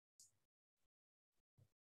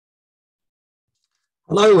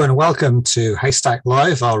Hello and welcome to Haystack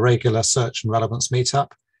Live, our regular search and relevance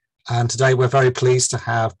meetup. And today we're very pleased to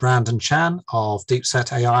have Branden Chan of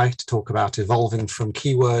Deepset AI to talk about evolving from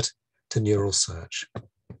keyword to neural search.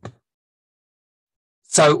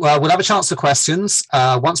 So we'll have a chance for questions.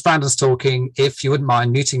 Once Branden's talking, if you wouldn't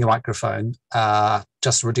mind muting your microphone,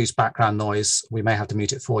 just to reduce background noise, we may have to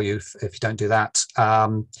mute it for you if you don't do that.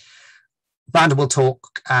 Branden will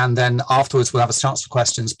talk, and then afterwards we'll have a chance for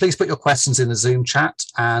questions. Please put your questions in the Zoom chat,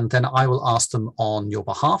 and then I will ask them on your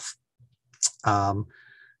behalf to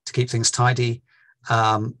keep things tidy.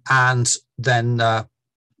 And then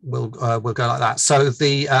we'll go like that. So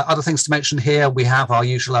the other things to mention here, we have our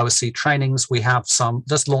usual OSC trainings. We have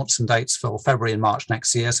just launched some dates for February and March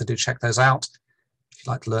next year, so do check those out if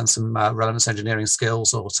you'd like to learn some relevance engineering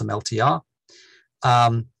skills or some LTR.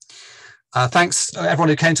 Thanks everyone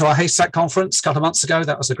who came to our Haystack conference a couple of months ago.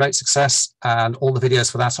 That was a great success, and all the videos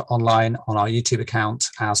for that are online on our YouTube account,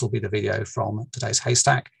 as will be the video from today's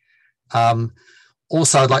Haystack.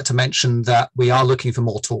 Also, I'd like to mention that we are looking for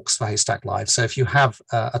more talks for Haystack Live. So if you have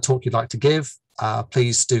a talk you'd like to give,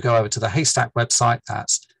 please do go over to the Haystack website.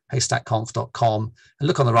 That's haystackconf.com, and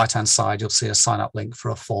look on the right-hand side. You'll see a sign-up link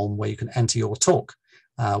for a form where you can enter your talk.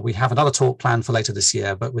 We have another talk planned for later this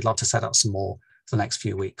year, but we'd love to set up some more for the next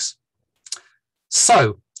few weeks.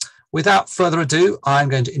 So without further ado, I'm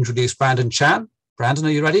going to introduce Branden Chan. Branden, are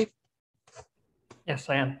you ready? Yes,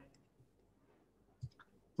 I am.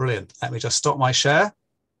 Brilliant. Let me just stop my share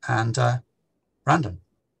and Branden.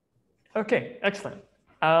 Okay, excellent.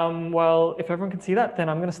 Well, if everyone can see that, then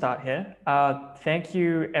I'm going to start here. Thank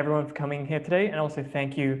you everyone for coming here today. And also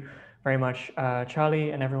thank you very much,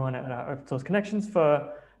 Charlie and everyone at Open Source Connections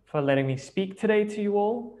for letting me speak today to you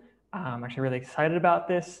all. I'm actually really excited about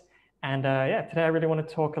this. And yeah, today I really want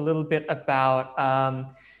to talk a little bit about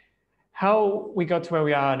how we got to where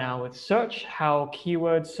we are now with search, how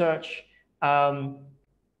keyword search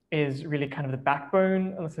is really kind of the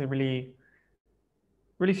backbone, and it's a really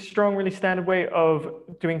strong, really standard way of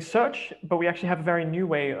doing search, but we actually have a very new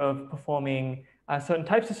way of performing certain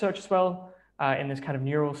types of search as well in this kind of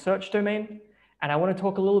neural search domain. And I want to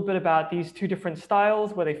talk a little bit about these two different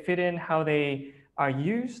styles, where they fit in, how they are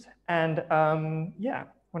used, and yeah,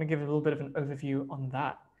 I want to give a little bit of an overview on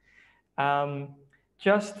that.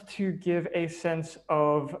 Just to give a sense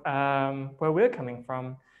of where we're coming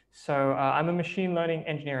from. So I'm a machine learning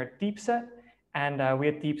engineer at Deepset, and we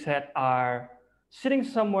at Deepset are sitting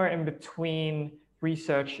somewhere in between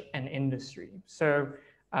research and industry. So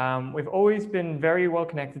we've always been very well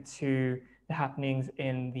connected to the happenings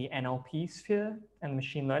in the NLP sphere and the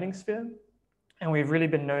machine learning sphere. And we've really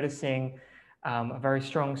been noticing a very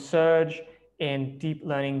strong surge in deep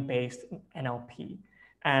learning based NLP.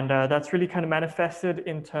 And that's really kind of manifested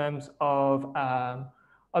in terms of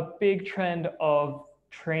a big trend of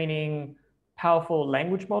training powerful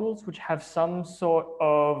language models, which have some sort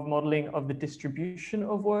of modeling of the distribution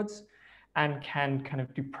of words and can kind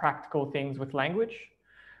of do practical things with language.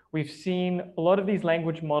 We've seen a lot of these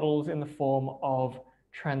language models in the form of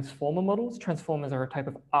transformer models. Transformers are a type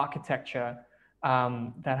of architecture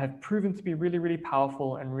that have proven to be really, really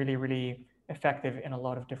powerful and really, really effective in a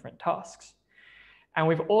lot of different tasks. And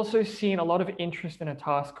we've also seen a lot of interest in a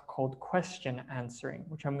task called question answering,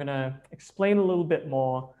 which I'm going to explain a little bit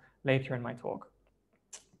more later in my talk.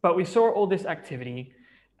 But we saw all this activity,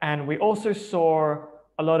 and we also saw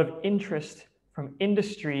a lot of interest from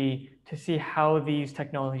industry to see how these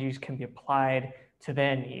technologies can be applied to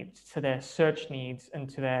their needs, to their search needs, and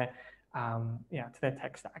to their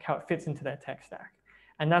tech stack, how it fits into their tech stack.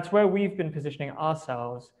 And that's where we've been positioning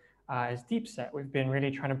ourselves as Deepset. We've been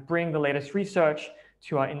really trying to bring the latest research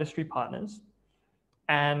to our industry partners.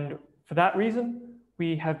 And for that reason,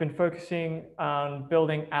 we have been focusing on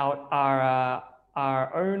building out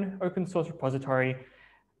our own open source repository.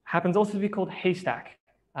 Happens also to be called Haystack.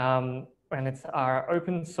 And it's our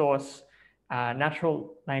open source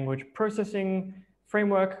natural language processing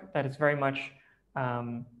framework that is very much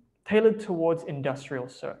tailored towards industrial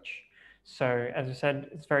search. So as I said,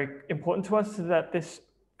 it's very important to us that this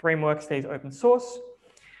framework stays open source.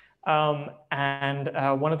 One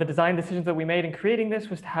of the design decisions that we made in creating this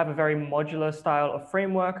was to have a very modular style of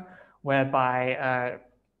framework, whereby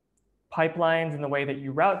pipelines and the way that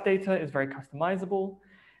you route data is very customizable.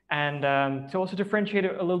 And to also differentiate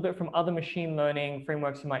it a little bit from other machine learning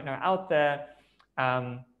frameworks you might know out there,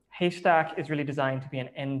 Haystack is really designed to be an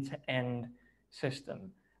end-to-end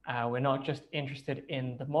system. We're not just interested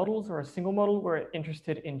in the models or a single model. We're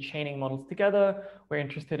interested in chaining models together. We're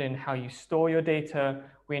interested in how you store your data.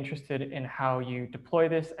 We're interested in how you deploy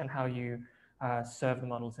this and how you serve the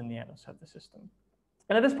models in the end or serve the system.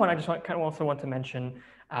 And at this point, I just also want to mention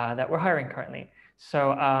that we're hiring currently. So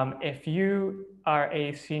if you are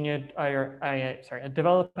a a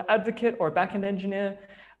developer advocate or a backend engineer,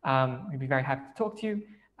 we'd be very happy to talk to you.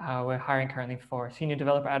 We're hiring currently for a senior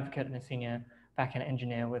developer advocate and a senior backend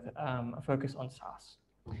engineer with a focus on SaaS.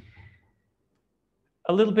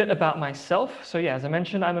 A little bit about myself. So yeah, as I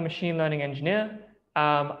mentioned, I'm a machine learning engineer.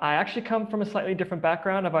 I actually come from a slightly different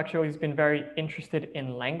background. I've actually always been very interested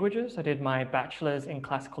in languages. I did my bachelor's in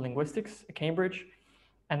classical linguistics at Cambridge,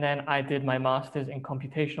 and then I did my master's in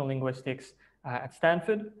computational linguistics at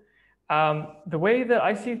Stanford. The way that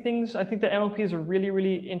I see things, I think that NLP is a really,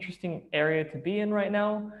 really interesting area to be in right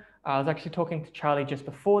now. I was actually talking to Charlie just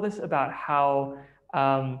before this about how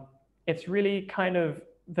it's really kind of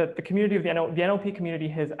that the community of the NLP community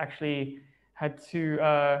has actually had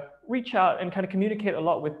to reach out and kind of communicate a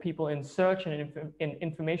lot with people in search and in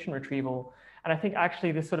information retrieval. And I think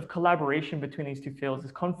actually this sort of collaboration between these two fields,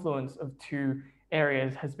 this confluence of two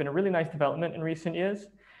areas, has been a really nice development in recent years.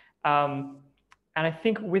 And I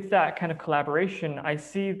think with that kind of collaboration, I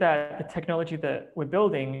see that the technology that we're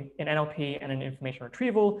building in NLP and in information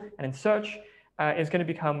retrieval and in search is going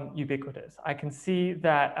to become ubiquitous. I can see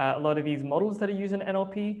that a lot of these models that are used in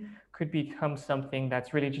NLP could become something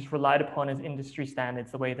that's really just relied upon as industry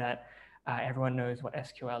standards, the way that everyone knows what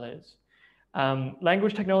SQL is.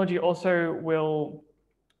 Language technology also will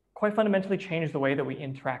quite fundamentally change the way that we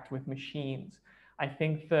interact with machines. I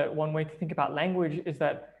think that one way to think about language is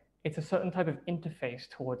that it's a certain type of interface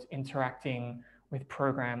towards interacting with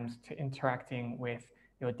programs, to interacting with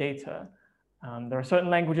your data. There are certain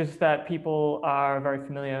languages that people are very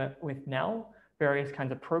familiar with now, various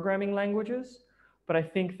kinds of programming languages. But I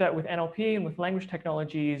think that with NLP and with language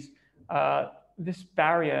technologies, this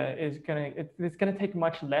barrier is it's gonna take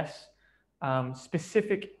much less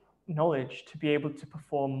specific knowledge to be able to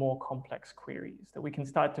perform more complex queries, that we can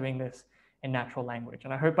start doing this in natural language.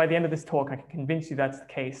 And I hope by the end of this talk, I can convince you that's the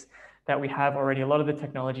case, that we have already a lot of the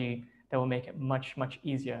technology that will make it much, much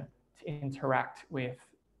easier to interact with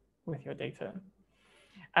your data.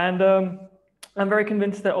 And I'm very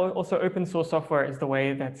convinced that also open source software is the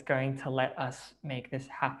way that's going to let us make this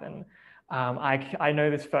happen. I know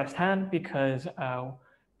this firsthand because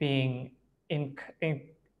being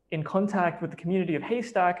in contact with the community of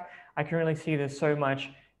Haystack, I can really see there's so much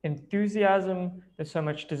enthusiasm, there's so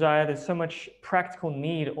much desire, there's so much practical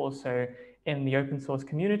need also in the open source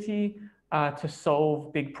community to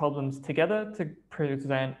solve big problems together, to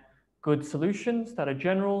present good solutions that are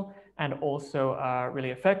general and also are really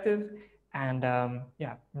effective. And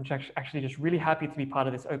yeah, I'm actually just really happy to be part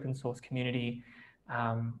of this open source community,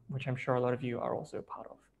 which I'm sure a lot of you are also part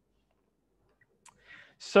of.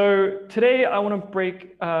 So today I want to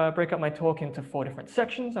break up my talk into 4 different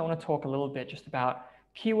sections. I want to talk a little bit just about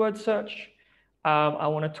keyword search. I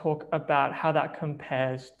want to talk about how that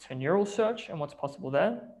compares to neural search and what's possible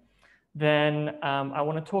there. Then I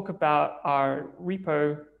want to talk about our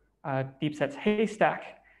repo, Deepset's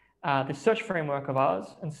Haystack, the search framework of ours,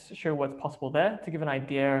 and show what's possible there to give an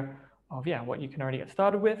idea of what you can already get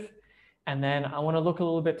started with. And then I want to look a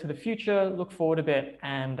little bit to the future, look forward a bit,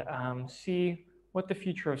 and see what the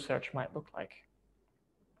future of search might look like.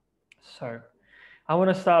 So I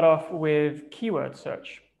want to start off with keyword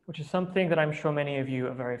search, which is something that I'm sure many of you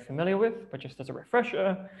are very familiar with, but just as a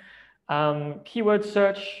refresher, keyword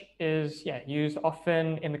search is used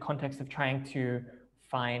often in the context of trying to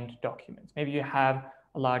find documents. Maybe you have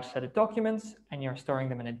a large set of documents and you're storing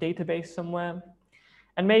them in a database somewhere.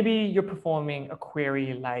 And maybe you're performing a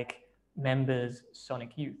query like members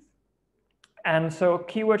Sonic Youth. And so a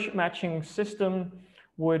keyword matching system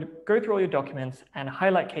would go through all your documents and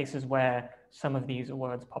highlight cases where some of these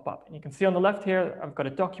words pop up. And you can see on the left here, I've got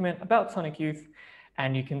a document about Sonic Youth,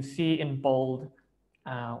 and you can see in bold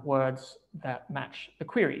words that match the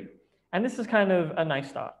query. And this is kind of a nice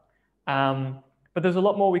start. But there's a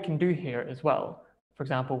lot more we can do here as well. For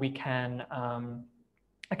example, we can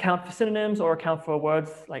account for synonyms or account for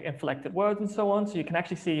words like inflected words and so on. So you can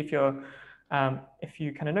actually see if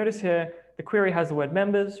you kind of notice here, the query has the word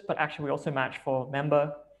members, but actually we also match for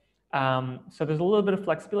member. So there's a little bit of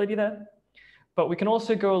flexibility there. But we can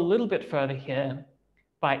also go a little bit further here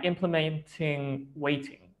by implementing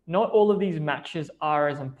weighting. Not all of these matches are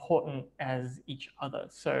as important as each other.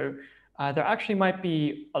 So there actually might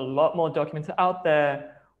be a lot more documents out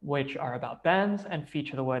there which are about bands and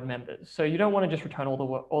feature the word members. So you don't want to just return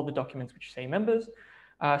all the documents which say members.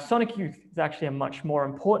 Sonic Youth is actually a much more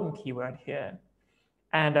important keyword here.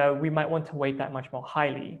 And we might want to weight that much more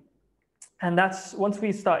highly. And that's once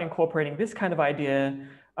we start incorporating this kind of idea,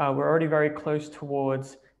 we're already very close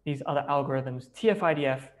towards these other algorithms,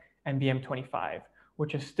 TF-IDF and BM25,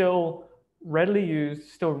 which is still readily used,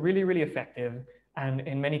 still really, really effective. And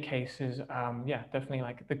in many cases, yeah, definitely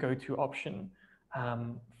like the go-to option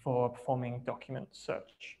for performing document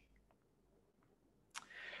search.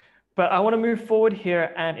 But I want to move forward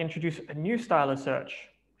here and introduce a new style of search,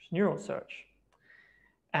 which is neural search.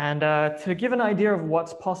 And to give an idea of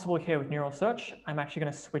what's possible here with neural search, I'm actually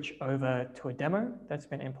going to switch over to a demo that's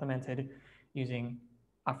been implemented using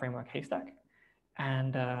our framework Haystack.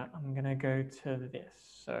 And I'm going to go to this.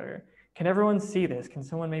 So can everyone see this? Can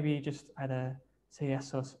someone maybe just either say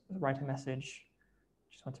yes or write a message?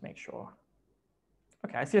 Just want to make sure.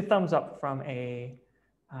 Okay, I see a thumbs up from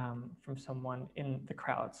someone in the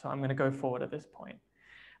crowd. So I'm going to go forward at this point.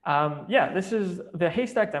 Yeah, this is the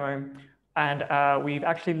Haystack demo. And we've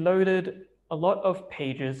actually loaded a lot of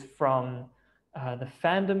pages from the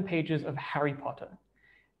fandom pages of Harry Potter.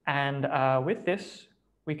 And with this,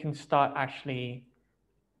 we can start actually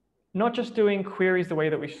not just doing queries the way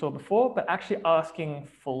that we saw before, but actually asking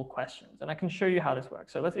full questions. And I can show you how this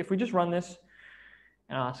works. So if we just run this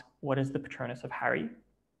and ask, what is the Patronus of Harry?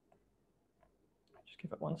 Just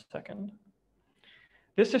give it 1 second.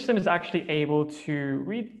 This system is actually able to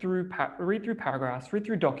read through paragraphs, read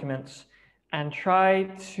through documents, and try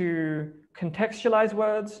to contextualize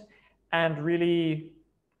words and really,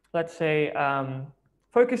 let's say,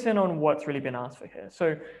 focus in on what's really been asked for here.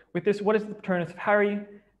 So with this, what is the Patronus of Harry?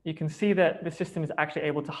 You can see that the system is actually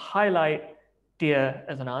able to highlight deer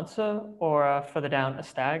as an answer, or further down, a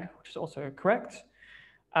stag, which is also correct.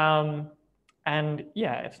 And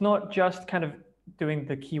yeah, it's not just kind of doing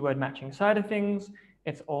the keyword matching side of things.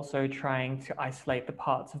 It's also trying to isolate the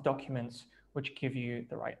parts of documents which give you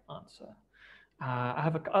the right answer. I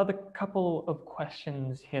have a couple of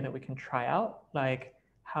questions here that we can try out, like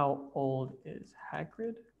how old is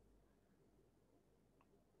Hagrid?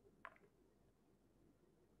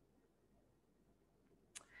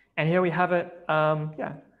 And here we have it.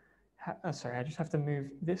 Yeah. Sorry, I just have to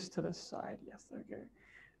move this to the side. Yes, there we go.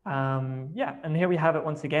 Yeah, and here we have it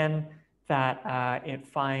once again, that it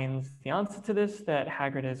finds the answer to this, that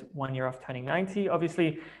Hagrid is 1 year off turning 90.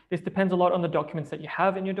 Obviously, this depends a lot on the documents that you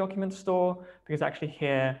have in your document store, because actually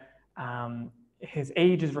here, his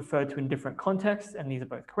age is referred to in different contexts, and these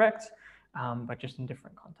are both correct, but just in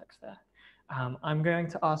different contexts there. I'm going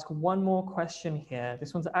to ask one more question here.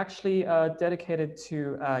 This one's actually dedicated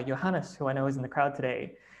to Johannes, who I know is in the crowd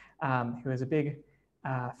today, who is a big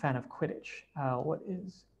fan of Quidditch. What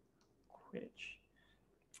is Quidditch?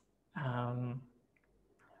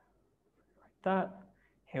 That.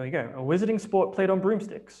 Here we go. A wizarding sport played on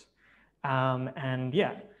broomsticks. And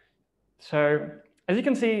yeah, so as you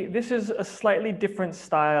can see, this is a slightly different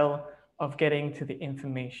style of getting to the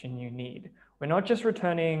information you need. We're not just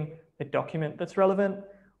returning the document that's relevant.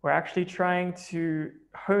 We're actually trying to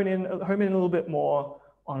hone in a little bit more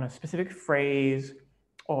on a specific phrase,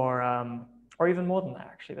 or even more than that.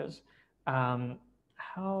 Actually, there's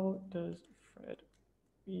how does Fred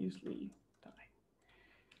Weasley die?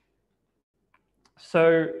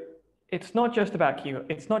 So it's not just about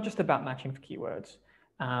it's not just about matching for keywords.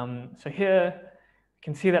 So here you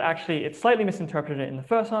can see that actually it's slightly misinterpreted in the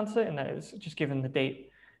first answer, and that is just given the date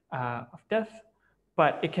of death.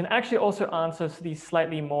 But it can actually also answer these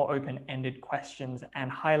slightly more open-ended questions and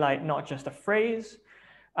highlight not just a phrase,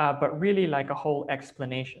 but really like a whole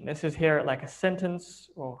explanation. This is here like a sentence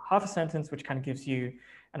or half a sentence, which kind of gives you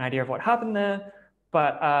an idea of what happened there.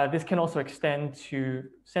 But this can also extend to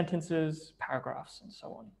sentences, paragraphs, and so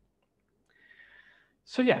on.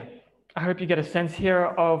 So yeah, I hope you get a sense here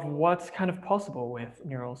of what's kind of possible with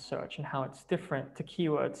neural search and how it's different to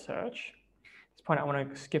keyword search. At this point, I want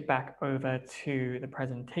to skip back over to the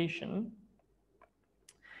presentation.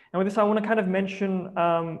 And with this, I want to kind of mention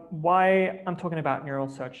why I'm talking about neural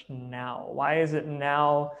search now. Why is it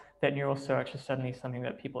now that neural search is suddenly something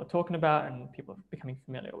that people are talking about and people are becoming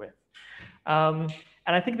familiar with? And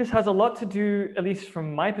I think this has a lot to do, at least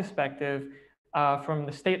from my perspective, from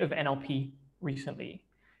the state of NLP recently.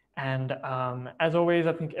 And as always,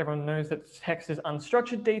 I think everyone knows that text is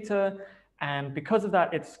unstructured data. And because of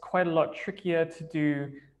that, it's quite a lot trickier to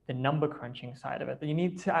do the number crunching side of it. You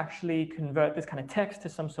need to actually convert this kind of text to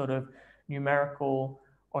some sort of numerical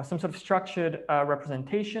or some sort of structured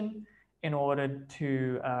representation in order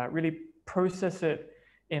to really process it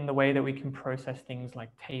in the way that we can process things like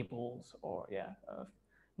tables or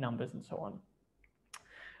numbers and so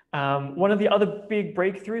on. One of the other big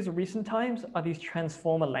breakthroughs of recent times are these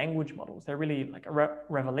transformer language models. They're really like a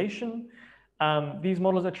revelation. These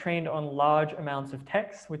models are trained on large amounts of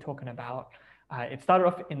text. We're talking about, it started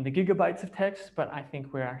off in the gigabytes of text, but I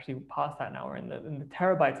think we're actually past that now. We're in the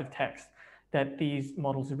terabytes of text that these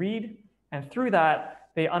models read And through that,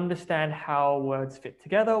 they understand how words fit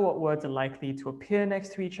together, what words are likely to appear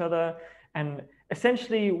next to each other. And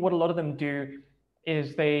essentially what a lot of them do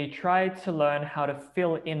is they try to learn how to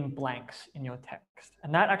fill in blanks in your text.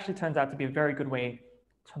 And that actually turns out to be a very good way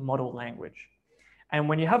to model language. And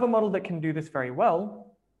when you have a model that can do this very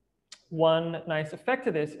well, one nice effect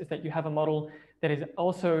of this is that you have a model that is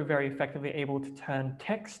also very effectively able to turn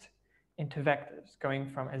text into vectors,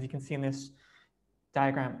 going from, as you can see in this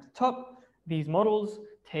diagram at the top, these models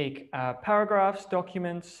take paragraphs,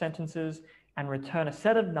 documents, sentences, and return a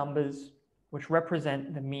set of numbers which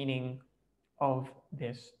represent the meaning of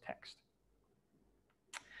this text.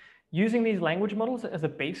 Using these language models as a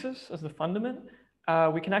basis, as the fundament,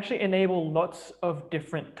 we can actually enable lots of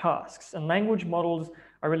different tasks. And language models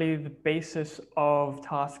are really the basis of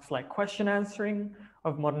tasks like question answering,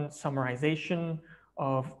 of modern summarization,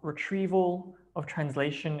 of retrieval, of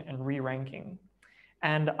translation, and re-ranking.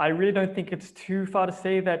 And I really don't think it's too far to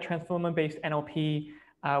say that transformer-based NLP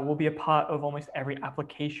will be a part of almost every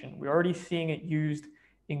application. We're already seeing it used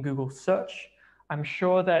in Google search. I'm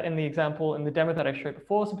sure that in the example, in the demo that I showed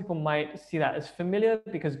before, some people might see that as familiar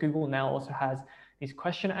because Google now also has these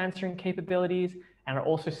question answering capabilities, and it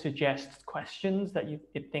also suggests questions that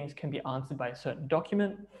it thinks can be answered by a certain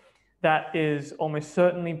document. That is almost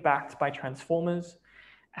certainly backed by transformers.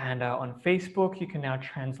 And on Facebook, you can now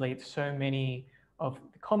translate so many of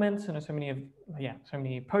the comments and so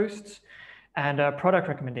many posts. And product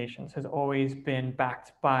recommendations has always been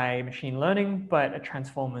backed by machine learning, but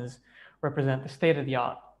transformers represent the state of the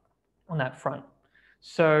art on that front.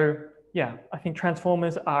 So yeah, I think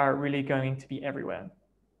transformers are really going to be everywhere.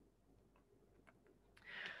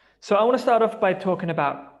 So I want to start off by talking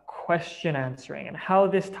about question answering and how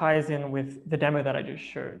this ties in with the demo that I just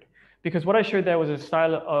showed. Because what I showed there was a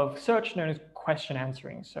style of search known as question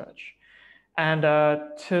answering search. And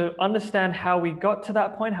to understand how we got to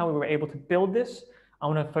that point, how we were able to build this, I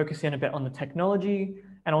want to focus in a bit on the technology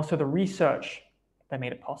and also the research that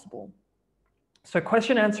made it possible. So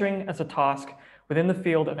question answering as a task within the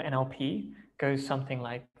field of NLP goes something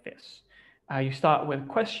like this. You start with a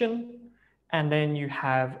question, and then you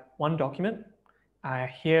have one document.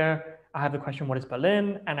 Here, I have the question, what is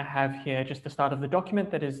Berlin? And I have here just the start of the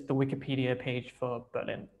document that is the Wikipedia page for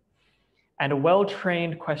Berlin. And a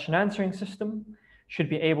well-trained question answering system should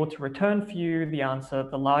be able to return for you the answer,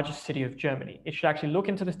 the largest city of Germany. It should actually look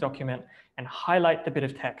into this document and highlight the bit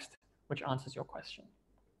of text which answers your question.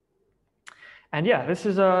 And yeah, this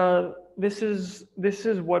is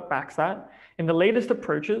what backs that. In the latest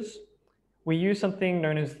approaches, we use something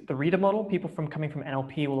known as the reader model. People coming from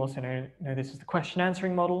NLP will also know this is the question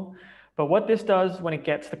answering model. But what this does when it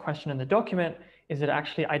gets the question in the document is it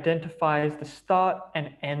actually identifies the start and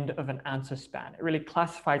end of an answer span. It really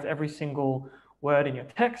classifies every single word in your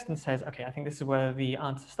text and says, okay, I think this is where the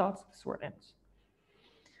answer starts, this is where it ends.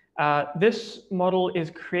 This model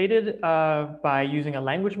is created by using a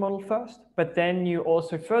language model first, but then you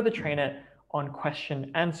also further train it on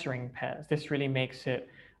question answering pairs. This really makes it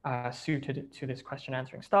suited to this question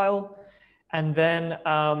answering style. And then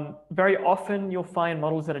very often you'll find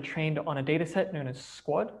models that are trained on a data set known as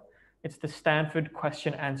SQUAD. It's the Stanford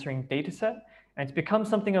question answering data set. And it's become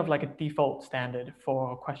something of like a default standard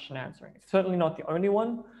for question answering. It's certainly not the only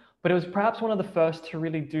one, but it was perhaps one of the first to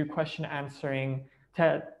really do question answering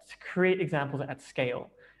to create examples at scale.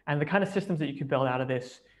 And the kind of systems that you could build out of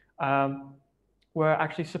this were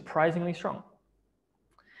actually surprisingly strong.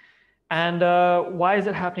 And why is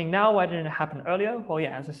it happening now? Why didn't it happen earlier? Well,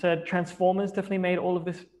 yeah, as I said, transformers definitely made all of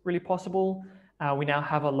this really possible. We now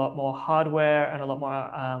have a lot more hardware and a lot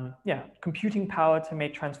more computing power to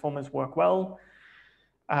make transformers work well.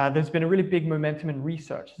 There's been a really big momentum in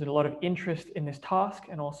research. There's a lot of interest in this task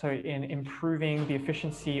and also in improving the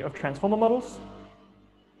efficiency of transformer models.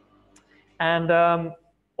 And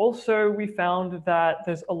also we found that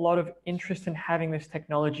there's a lot of interest in having this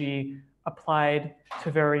technology applied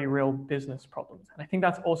to very real business problems. And I think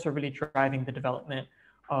that's also really driving the development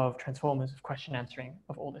of transformers, of question answering,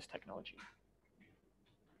 of all this technology.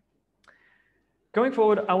 Going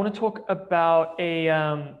forward, I want to talk about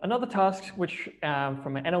another task, which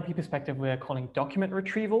from an NLP perspective, we're calling document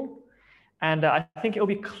retrieval. And I think it'll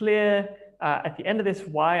be clear at the end of this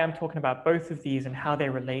why I'm talking about both of these and how they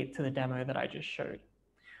relate to the demo that I just showed.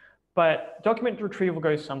 But document retrieval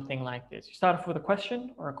goes something like this. You start off with a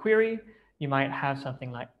question or a query. You might have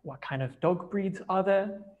something like, what kind of dog breeds are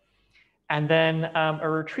there? And then a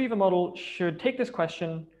retriever model should take this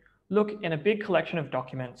question, look in a big collection of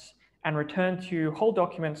documents, and return to whole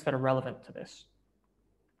documents that are relevant to this.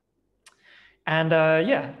 And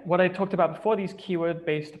yeah, what I talked about before, these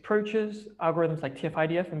keyword-based approaches, algorithms like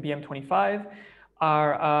TF-IDF and BM25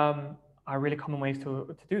 are really common ways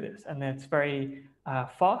to do this. And it's very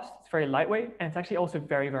fast, it's very lightweight, and it's actually also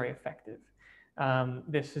very, very effective.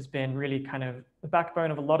 This has been really kind of the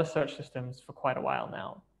backbone of a lot of search systems for quite a while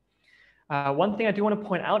now. One thing I do want to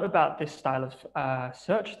point out about this style of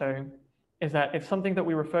search, though, is that it's something that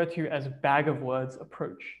we refer to as bag of words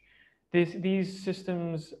approach. These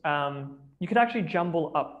systems, you could actually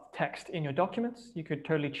jumble up text in your documents. You could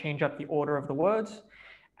totally change up the order of the words,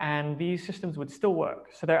 and these systems would still work.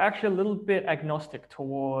 So they're actually a little bit agnostic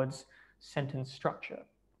towards sentence structure.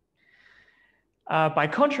 By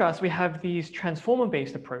contrast, we have these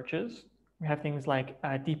transformer-based approaches. We have things like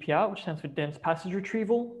DPR, which stands for dense passage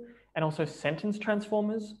retrieval, and also sentence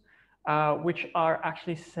transformers, which are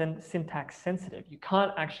actually syntax sensitive. You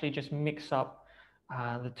can't actually just mix up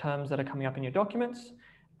the terms that are coming up in your documents.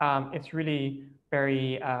 It's really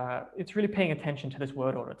paying attention to this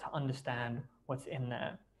word order to understand what's in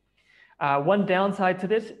there. One downside to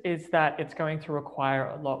this is that it's going to require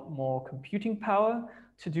a lot more computing power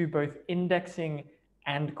to do both indexing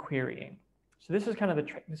and querying. So this is kind of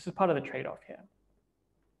this is part of the trade-off here.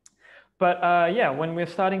 But yeah, when we're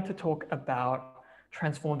starting to talk about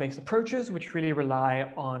transform-based approaches, which really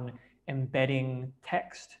rely on embedding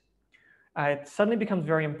text, it suddenly becomes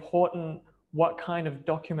very important what kind of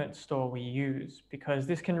document store we use, because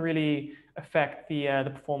this can really affect the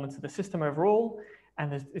performance of the system overall.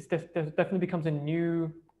 And there definitely becomes a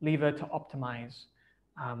new lever to optimize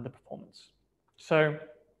the performance. So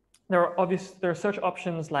there are search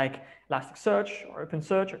options like Elasticsearch or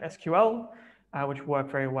OpenSearch or SQL, which work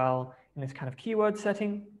very well in this kind of keyword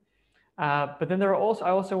setting. But then I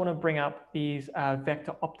also want to bring up these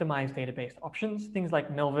vector optimized database options, things like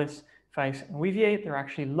Milvus, Face, and Weaviate. There are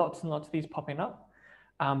actually lots and lots of these popping up.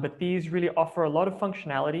 But these really offer a lot of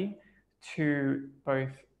functionality to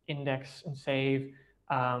both index and save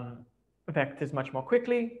vectors much more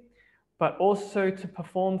quickly, but also to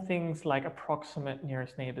perform things like approximate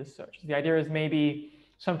nearest neighbors search. The idea is maybe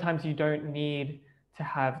sometimes you don't need to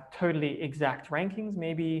have totally exact rankings.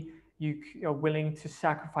 Maybe you're willing to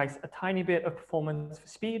sacrifice a tiny bit of performance for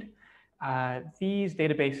speed. These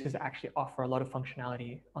databases actually offer a lot of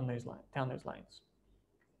functionality on down those lines.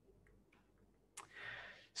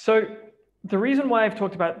 So the reason why I've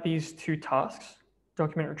talked about these two tasks,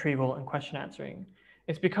 document retrieval and question answering,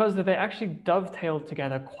 is because they actually dovetail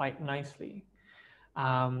together quite nicely.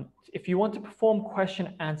 If you want to perform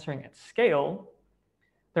question answering at scale,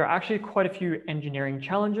 there are actually quite a few engineering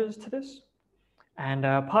challenges to this. And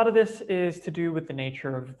part of this is to do with the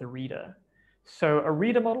nature of the reader. So a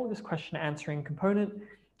reader model, this question answering component,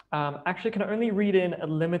 actually can only read in a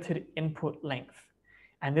limited input length.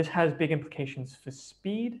 And this has big implications for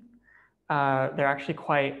speed. They're actually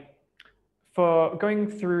for going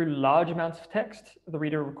through large amounts of text, the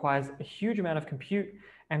reader requires a huge amount of compute.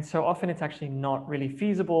 And so often it's actually not really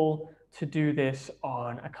feasible to do this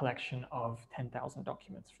on a collection of 10,000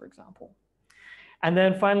 documents, for example. And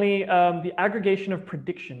then finally, the aggregation of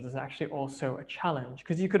predictions is actually also a challenge,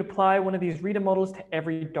 because you could apply one of these reader models to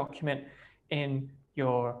every document in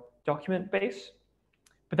your document base.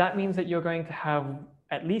 But that means that you're going to have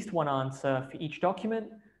at least one answer for each document.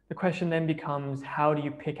 The question then becomes, how do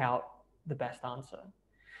you pick out the best answer?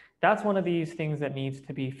 That's one of these things that needs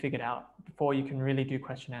to be figured out before you can really do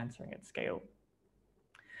question answering at scale.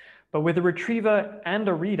 But with a retriever and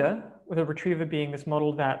a reader, with a retriever being this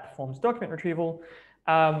model that performs document retrieval,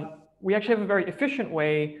 we actually have a very efficient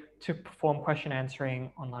way to perform question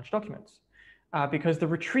answering on large documents. Because the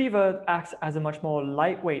retriever acts as a much more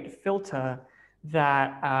lightweight filter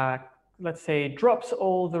that, let's say, drops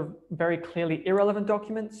all the very clearly irrelevant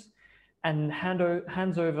documents and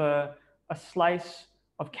hands over a slice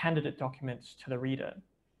of candidate documents to the reader.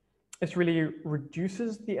 This really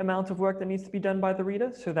reduces the amount of work that needs to be done by the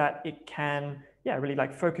reader so that it can, really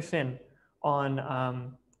focus in on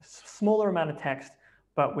a smaller amount of text,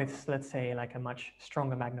 but with, let's say, like a much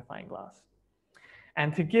stronger magnifying glass.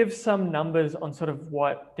 And to give some numbers on sort of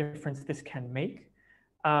what difference this can make,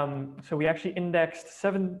 so we actually indexed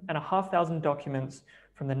 7,500 documents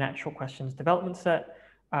from the natural questions development set.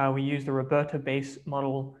 We used the Roberta base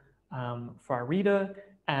model for our reader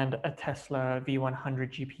and a Tesla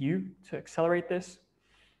V100 GPU to accelerate this.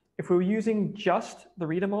 If we were using just the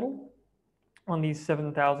reader model on these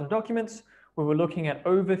 7,000 documents, we were looking at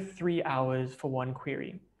over 3 hours for one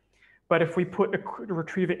query. But if we put a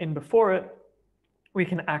retriever in before it, we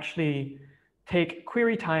can actually take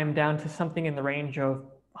query time down to something in the range of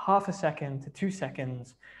 0.5 seconds to 2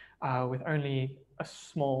 seconds with only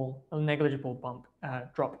a negligible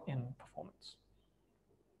drop in performance.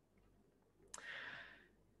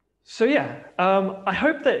 So yeah, I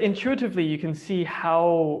hope that intuitively you can see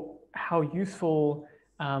how useful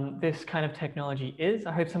this kind of technology is.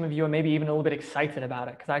 I hope some of you are maybe even a little bit excited about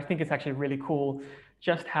it, because I think it's actually really cool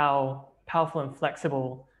just how powerful and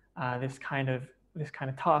flexible this kind of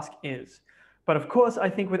task is. But of course, I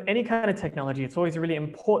think with any kind of technology, it's always really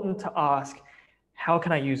important to ask, how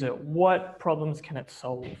can I use it? What problems can it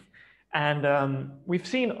solve? And we've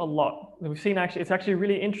seen a lot. It's actually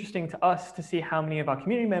really interesting to us to see how many of our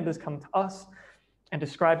community members come to us and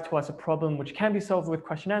describe to us a problem which can be solved with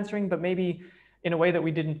question answering, but maybe in a way that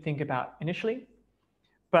we didn't think about initially.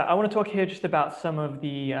 But I want to talk here just about some of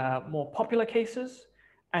the more popular cases,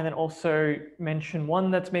 and then also mention one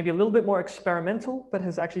that's maybe a little bit more experimental, but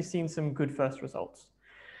has actually seen some good first results.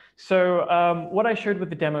 So what I showed with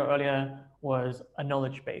the demo earlier was a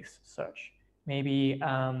knowledge base search. Maybe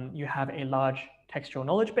you have a large textual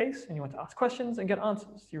knowledge base and you want to ask questions and get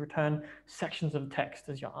answers. You return sections of text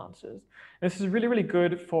as your answers. And this is really, really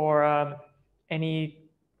good for any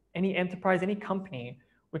enterprise, any company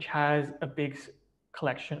which has a big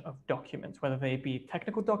collection of documents, whether they be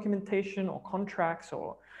technical documentation or contracts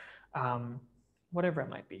or whatever it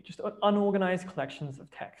might be, just unorganized collections of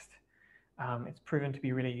text. It's proven to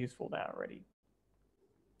be really useful there already.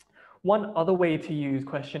 One other way to use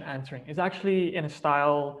question answering is actually in a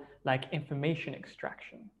style like information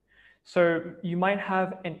extraction. So you might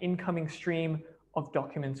have an incoming stream of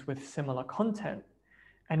documents with similar content,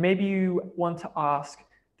 and maybe you want to ask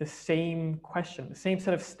the same question, the same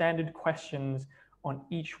set of standard questions on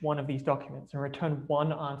each one of these documents and return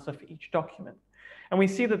one answer for each document. And we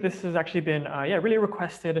see that this has actually been really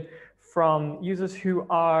requested from users who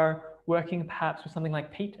are working perhaps with something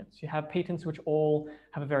like patents. You have patents which all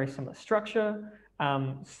have a very similar structure,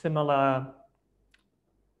 similar,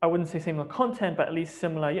 I wouldn't say similar content, but at least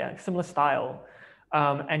similar style.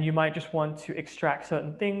 And you might just want to extract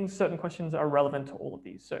certain things, certain questions that are relevant to all of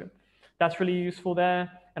these. So that's really useful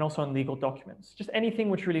there, and also on legal documents. Just anything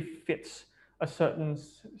which really fits a certain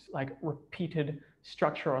like repeated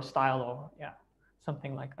structure or style, or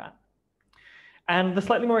something like that. And the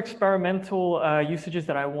slightly more experimental usages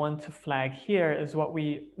that I want to flag here is what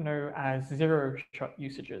we know as zero-shot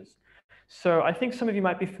usages. So I think some of you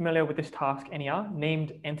might be familiar with this task, NER,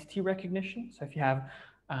 named entity recognition. So if you have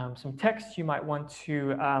some text, you might want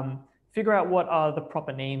to figure out what are the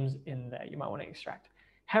proper names in there. You might want to extract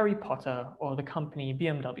Harry Potter or the company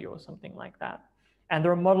BMW or something like that. And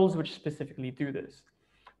there are models which specifically do this.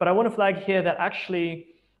 But I want to flag here that actually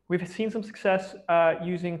we've seen some success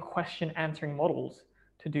using question answering models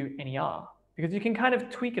to do NER, because you can kind of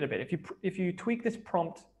tweak it a bit. If you tweak this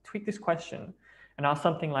prompt, tweak this question, and ask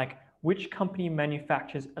something like, which company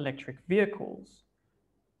manufactures electric vehicles?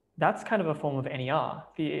 That's kind of a form of NER.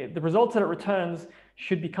 The results that it returns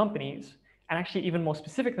should be companies, and actually even more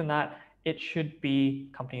specific than that, it should be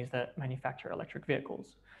companies that manufacture electric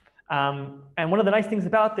vehicles. And one of the nice things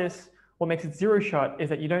about this, what makes it zero-shot, is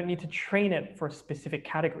that you don't need to train it for specific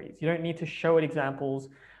categories. You don't need to show it examples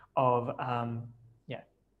of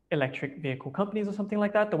electric vehicle companies or something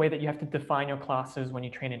like that, the way that you have to define your classes when you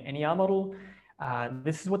train an NER model.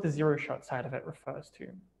 This is what the zero-shot side of it refers to.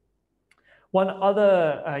 One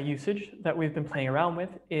other usage that we've been playing around with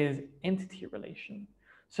is entity relation.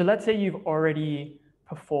 So let's say you've already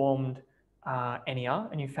performed NER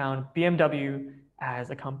and you found BMW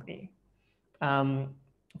as a company.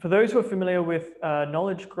 For those who are familiar with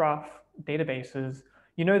knowledge graph databases,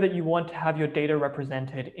 you know that you want to have your data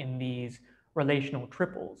represented in these relational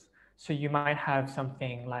triples. So you might have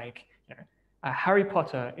something like, Harry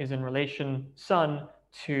Potter is in relation son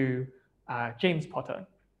to James Potter.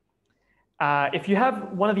 If you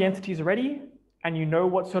have one of the entities already and you know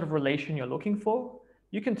what sort of relation you're looking for,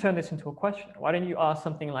 you can turn this into a question. Why don't you ask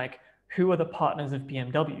something like, who are the partners of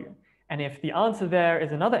BMW? And if the answer there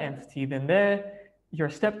is another entity, then you're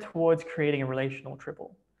a step towards creating a relational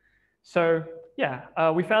triple. So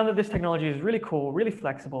we found that this technology is really cool, really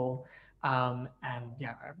flexible. I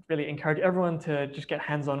really encourage everyone to just get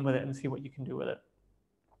hands-on with it and see what you can do with it.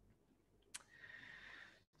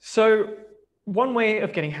 So one way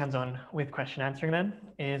of getting hands-on with question answering then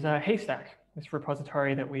is Haystack, this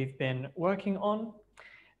repository that we've been working on.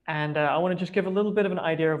 And I want to just give a little bit of an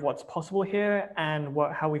idea of what's possible here and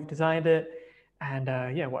how we've designed it, and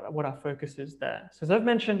what our focus is there. So as I've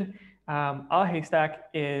mentioned, our Haystack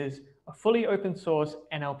is a fully open source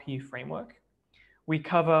NLP framework. We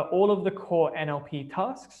cover all of the core NLP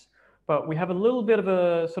tasks, but we have a little bit of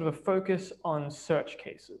a sort of a focus on search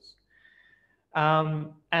cases.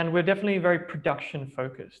 And we're definitely very production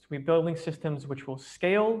focused. We're building systems which will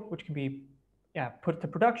scale, which can be put to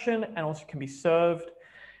production and also can be served.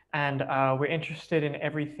 And we're interested in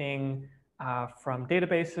everything from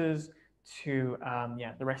databases to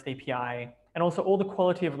the REST API, and also all the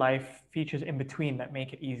quality of life features in between that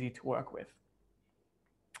make it easy to work with.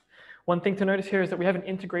 One thing to notice here is that we have an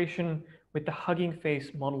integration with the Hugging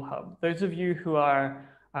Face Model Hub. Those of you who are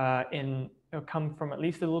come from at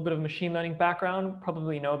least a little bit of machine learning background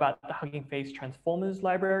probably know about the Hugging Face Transformers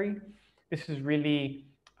library. This is really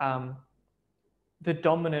the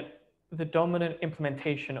dominant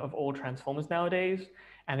implementation of all transformers nowadays.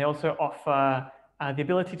 And they also offer the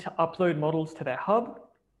ability to upload models to their hub.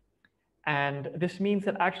 And this means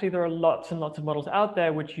that actually there are lots and lots of models out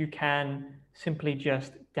there which you can simply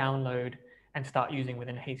just download and start using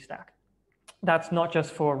within Haystack. That's not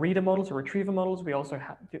just for reader models or retriever models. We also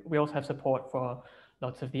have support for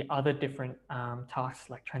lots of the other different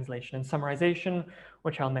tasks like translation and summarization,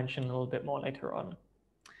 which I'll mention a little bit more later on.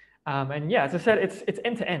 And yeah, as I said, it's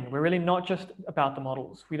end to end. We're really not just about the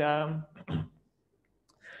models.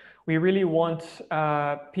 We really want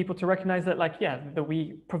people to recognize that, that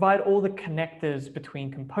we provide all the connectors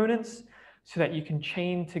between components so that you can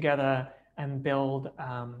chain together and build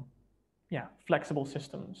flexible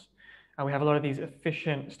systems. We have a lot of these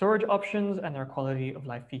efficient storage options, and there are quality of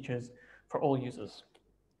life features for all users.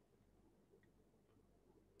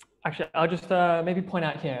 Actually, I'll just maybe point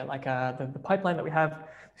out here, the pipeline that we have,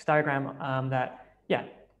 this diagram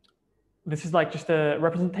this is like just a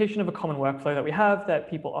representation of a common workflow that we have that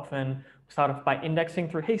people often start off by indexing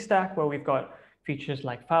through Haystack, where we've got features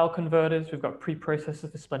like file converters, we've got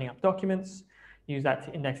preprocessors for splitting up documents, use that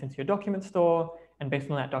to index into your document store, and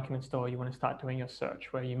based on that document store, you want to start doing your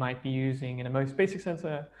search, where you might be using, in a most basic sense,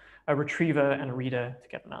 a retriever and a reader to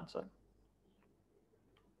get an answer.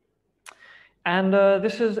 And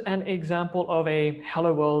this is an example of a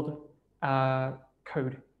Hello World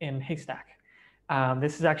code in Haystack.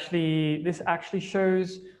 This actually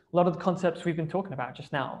shows a lot of the concepts we've been talking about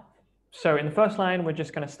just now. So in the first line, we're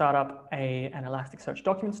just going to start up an Elasticsearch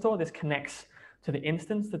document store. This connects to the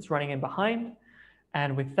instance that's running in behind.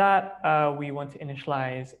 And with that, we want to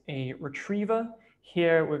initialize a retriever.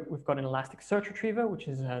 Here, we've got an Elasticsearch retriever, which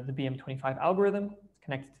is the BM25 algorithm. It's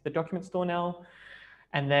connected to the document store now.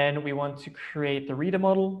 And then we want to create the reader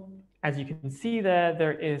model. As you can see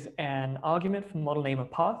there is an argument for model name or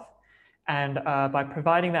path. And by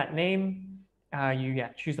providing that name, you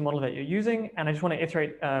choose the model that you're using. And I just want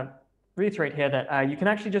to reiterate here that you can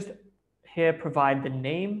actually just here provide the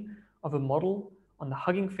name of a model on the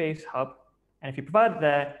Hugging Face hub. And if you provide it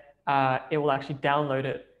there, it will actually download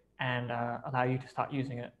it and allow you to start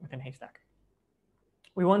using it within Haystack.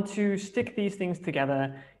 We want to stick these things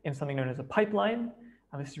together in something known as a pipeline.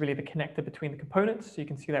 This is really the connector between the components. So you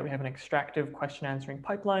can see that we have an extractive question answering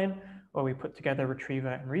pipeline where we put together retriever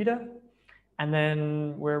and reader. And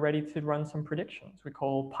then we're ready to run some predictions. We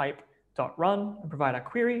call pipe.run and provide our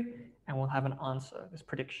query, and we'll have an answer, this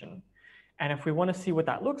prediction. And if we want to see what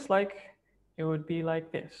that looks like, it would be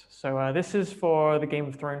like this. So this is for the Game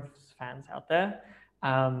of Thrones fans out there.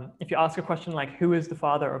 If you ask a question like, who is the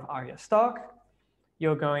father of Arya Stark?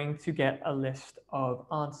 You're going to get a list of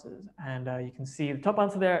answers. And you can see the top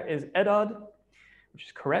answer there is Eddard, which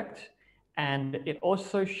is correct. And it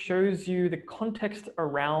also shows you the context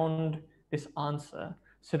around this answer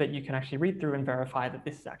so that you can actually read through and verify that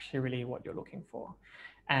this is actually really what you're looking for.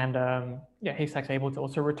 And Haystack's able to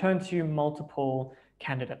also return to you multiple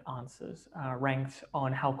candidate answers ranked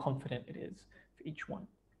on how confident it is for each one.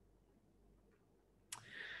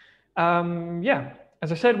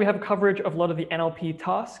 As I said, we have coverage of a lot of the NLP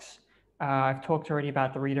tasks. I've talked already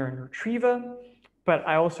about the reader and retriever, but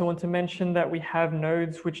I also want to mention that we have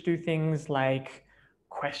nodes which do things like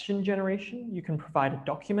question generation. You can provide a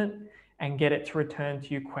document and get it to return to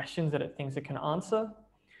you questions that it thinks it can answer.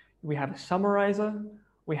 We have a summarizer,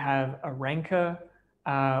 we have a ranker,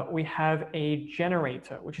 we have a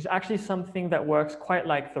generator, which is actually something that works quite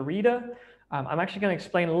like the reader. I'm actually going to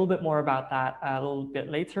explain a little bit more about that a little bit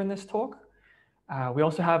later in this talk. We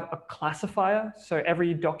also have a classifier. So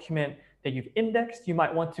every document that you've indexed, you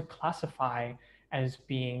might want to classify as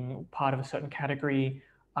being part of a certain category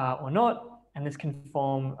or not. And this can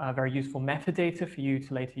form very useful metadata for you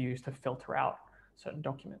to later use to filter out certain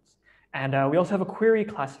documents. And we also have a query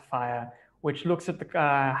classifier, which looks at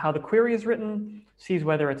how the query is written, sees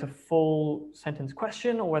whether it's a full sentence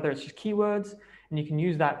question or whether it's just keywords. And you can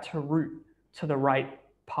use that to route to the right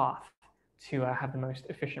path to have the most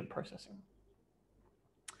efficient processing.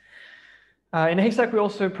 In Haystack, we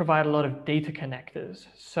also provide a lot of data connectors.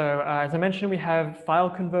 So as I mentioned, we have file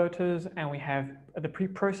converters and we have the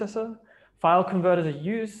preprocessor. File converters are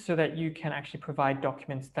used so that you can actually provide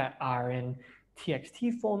documents that are in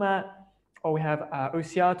TXT format, or we have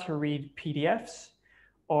OCR to read PDFs,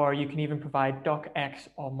 or you can even provide docx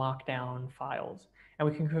or markdown files. And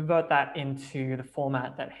we can convert that into the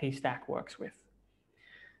format that Haystack works with.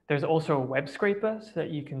 There's also a web scraper so that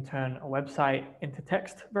you can turn a website into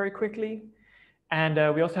text very quickly. And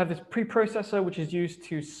we also have this preprocessor, which is used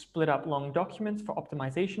to split up long documents for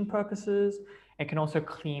optimization purposes. It can also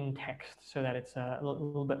clean text so that it's a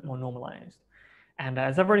little bit more normalized. And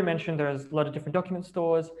as I've already mentioned, there's a lot of different document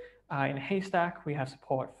stores. In Haystack, we have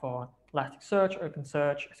support for Elasticsearch,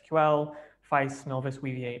 OpenSearch, SQL, Feist, Milvus,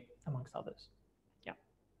 Weaviate, amongst others. Yeah.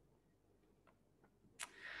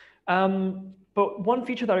 But one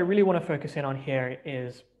feature that I really want to focus in on here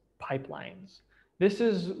is pipelines. This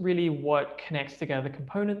is really what connects together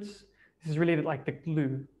components. This is really like the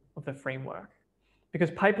glue of the framework,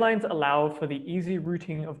 because pipelines allow for the easy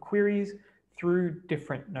routing of queries through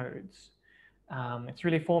different nodes. It's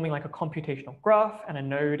really forming like a computational graph, and a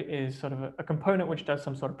node is sort of a component which does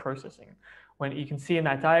some sort of processing. When you can see in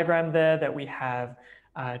that diagram there that we have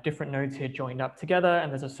different nodes here joined up together,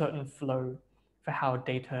 and there's a certain flow for how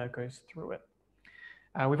data goes through it.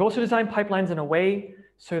 We've also designed pipelines in a way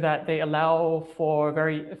so that they allow for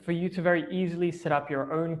you to very easily set up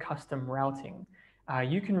your own custom routing.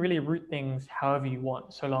 You can really route things however you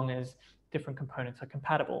want, so long as different components are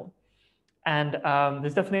compatible. And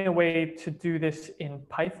there's definitely a way to do this in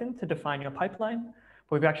Python to define your pipeline.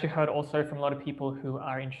 But we've actually heard also from a lot of people who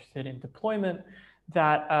are interested in deployment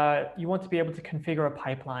that you want to be able to configure a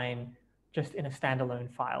pipeline just in a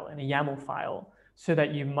standalone file, in a YAML file, so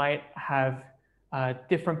that you might have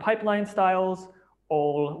different pipeline styles,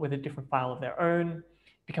 all with a different file of their own.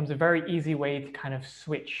 It becomes a very easy way to kind of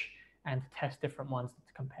switch and to test different ones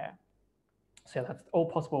to compare. So that's all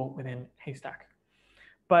possible within Haystack.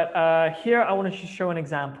 But here I want to show an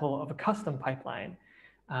example of a custom pipeline.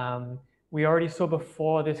 We already saw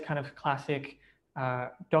before this kind of classic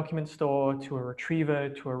document store to a retriever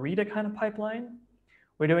to a reader kind of pipeline.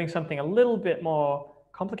 We're doing something a little bit more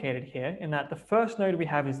complicated here in that the first node we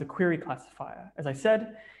have is the query classifier. As I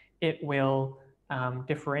said, it will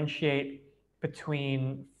differentiate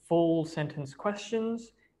between full sentence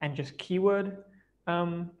questions and just keyword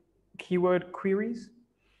queries.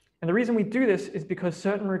 And the reason we do this is because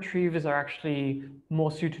certain retrievers are actually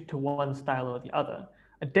more suited to one style or the other.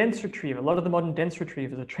 A dense retriever, a lot of the modern dense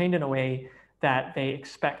retrievers are trained in a way that they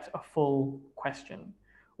expect a full question,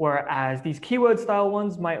 whereas these keyword style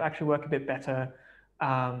ones might actually work a bit better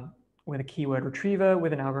with a keyword retriever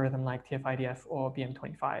with an algorithm like TF-IDF or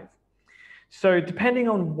BM25. So depending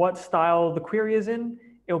on what style the query is in,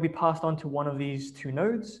 it will be passed on to one of these two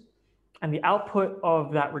nodes. And the output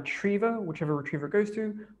of that retriever, whichever retriever it goes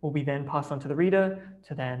to, will be then passed on to the reader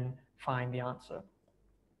to then find the answer.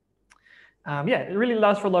 Yeah, it really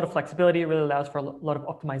allows for a lot of flexibility. It really allows for a lot of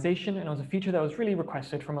optimization. And it was a feature that was really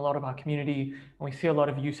requested from a lot of our community, and we see a lot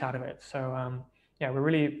of use out of it. So yeah,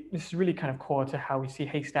 this is really kind of core to how we see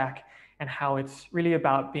Haystack and how it's really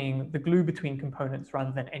about being the glue between components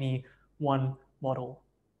rather than any one model.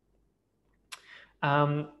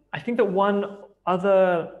 I think that one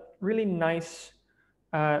other really nice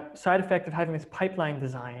side effect of having this pipeline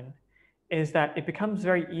design is that it becomes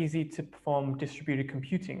very easy to perform distributed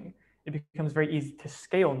computing. It becomes very easy to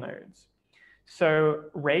scale nodes. So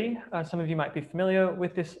Ray, some of you might be familiar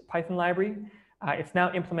with this Python library. It's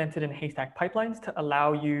now implemented in Haystack pipelines to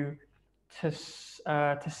allow you to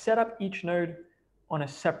set up each node on a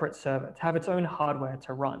separate server, to have its own hardware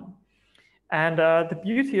to run. And the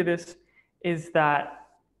beauty of this is that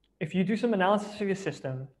if you do some analysis of your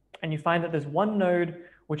system and you find that there's one node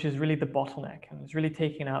which is really the bottleneck and it's really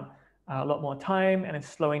taking up a lot more time and it's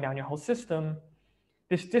slowing down your whole system,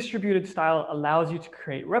 this distributed style allows you to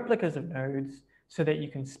create replicas of nodes so that you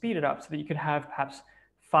can speed it up, so that you could have perhaps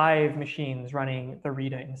 5 machines running the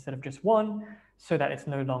reader instead of just one, so that it's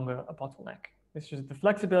no longer a bottleneck. This is the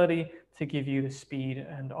flexibility to give you the speed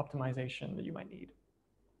and optimization that you might need.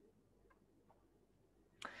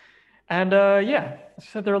 And yeah,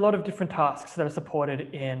 so there are a lot of different tasks that are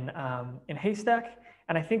supported in Haystack.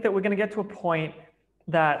 And I think that we're going to get to a point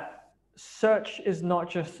that search is not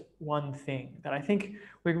just one thing, that I think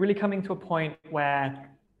we're really coming to a point where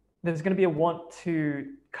there's going to be a want to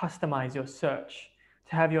customize your search,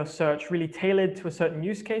 to have your search really tailored to a certain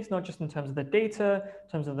use case, not just in terms of the data,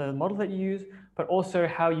 in terms of the model that you use, but also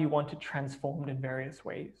how you want it transformed in various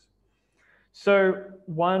ways. So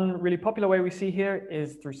one really popular way we see here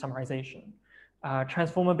is through summarization.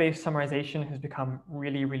 Transformer-based summarization has become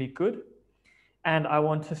really, really good. And I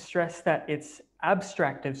want to stress that it's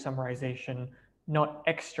abstractive summarization, not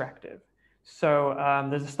extractive. So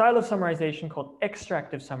there's a style of summarization called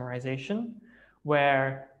extractive summarization,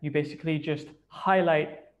 where you basically just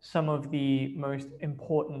highlight some of the most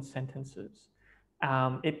important sentences.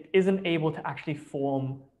 It isn't able to actually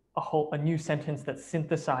form a new sentence that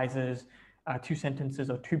synthesizes two sentences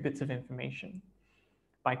or two bits of information.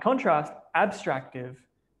 By contrast, abstractive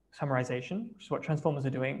summarization, which is what transformers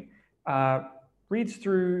are doing, reads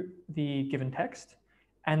through the given text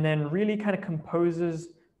and then really kind of composes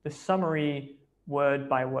the summary word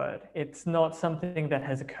by word. It's not something that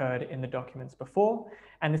has occurred in the documents before,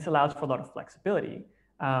 and this allows for a lot of flexibility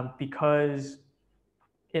because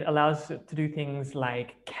it allows it to do things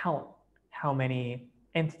like count how many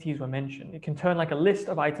entities were mentioned. It can turn like a list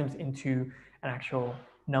of items into an actual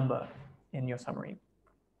number in your summary.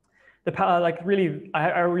 The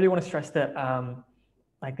I really want to stress that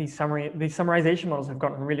like these summarization models have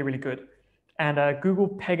gotten really, really good. And Google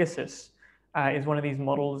Pegasus is one of these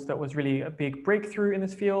models that was really a big breakthrough in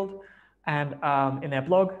this field. And in their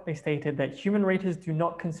blog, they stated that human raters do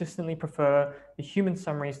not consistently prefer the human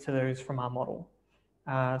summaries to those from our model.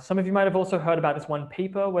 Some of you might have also heard about this one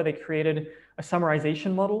paper where they created a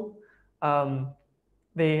summarization model.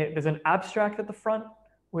 There's an abstract at the front,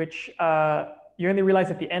 which you only realize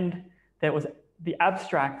at the end that the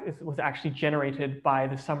abstract was actually generated by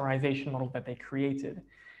the summarization model that they created.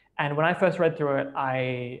 And when I first read through it,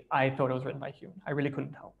 I thought it was written by a human. I really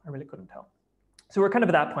couldn't tell. So we're kind of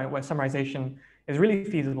at that point where summarization is really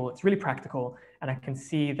feasible, it's really practical, and I can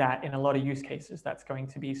see that in a lot of use cases, that's going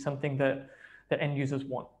to be something that end users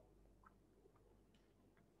want.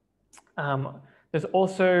 There's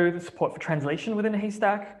also the support for translation within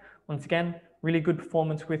Haystack. Once again, really good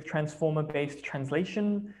performance with transformer-based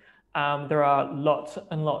translation. There are lots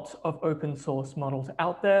and lots of open source models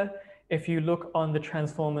out there. If you look on the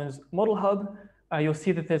Transformers Model Hub, you'll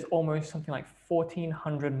see that there's almost something like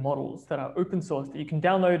 1,400 models that are open source that you can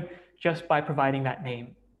download just by providing that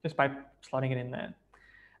name, just by slotting it in there.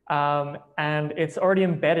 And it's already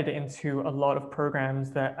embedded into a lot of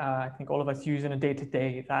programs that I think all of us use in a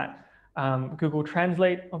day-to-day. That Google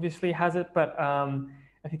Translate obviously has it, but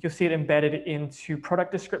I think you'll see it embedded into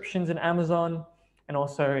product descriptions in Amazon. And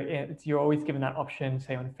also you're always given that option,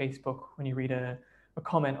 say on Facebook, when you read a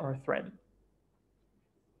comment or a thread.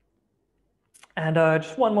 And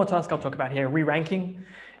just one more task I'll talk about here, re-ranking.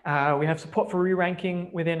 We have support for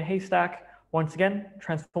re-ranking within Haystack. Once again,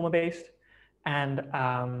 transformer-based. And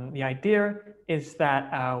the idea is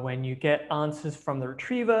that when you get answers from the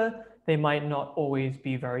retriever, they might not always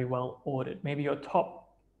be very well ordered. Maybe your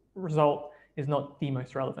top result is not the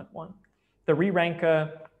most relevant one. The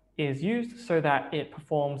re-ranker is used so that it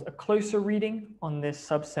performs a closer reading on this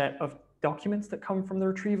subset of documents that come from the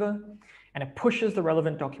retriever, and it pushes the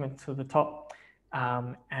relevant documents to the top.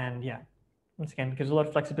 And yeah, once again, gives a lot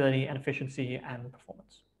of flexibility and efficiency and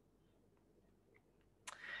performance.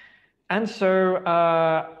 And so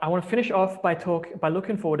I want to finish off by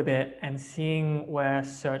looking forward a bit and seeing where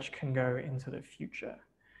search can go into the future.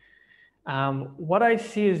 What I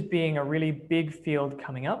see as being a really big field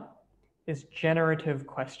coming up is generative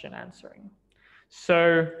question answering.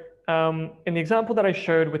 So in the example that I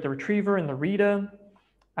showed with the retriever and the reader,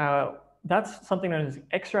 that's something known as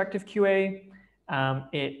extractive QA.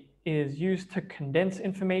 It is used to condense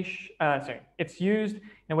information. It's used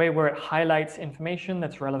in a way where it highlights information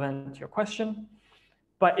that's relevant to your question,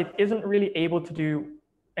 but it isn't really able to do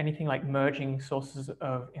anything like merging sources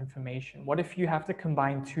of information. What if you have to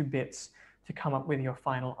combine two bits to come up with your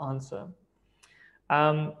final answer?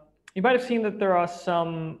 You might have seen that there are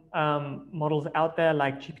some models out there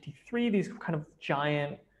like GPT-3, these kind of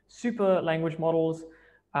giant super language models,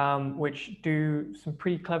 which do some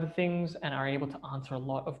pretty clever things and are able to answer a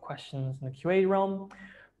lot of questions in the QA realm.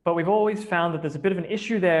 But we've always found that there's a bit of an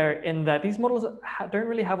issue there in that these models don't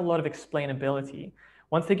really have a lot of explainability.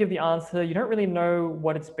 Once they give the answer, you don't really know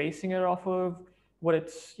what it's basing it off of,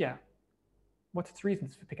 what's its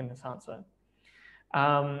reasons for picking this answer.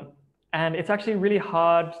 And it's actually really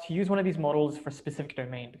hard to use one of these models for a specific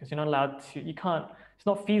domain because you're not allowed to, it's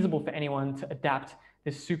not feasible for anyone to adapt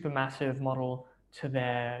this supermassive model to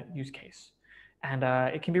their use case. And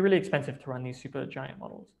it can be really expensive to run these super giant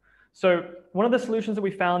models. So one of the solutions that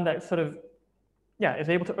we found that sort of, is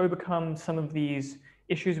able to overcome some of these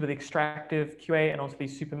issues with extractive QA and also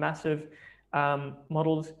these supermassive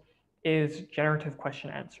models is generative question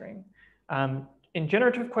answering. In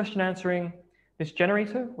generative question answering, this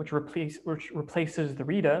generator, which replaces the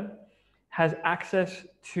reader, has access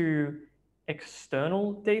to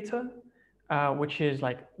external data which is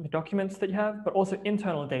like the documents that you have, but also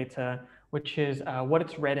internal data, which is what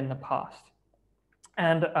it's read in the past.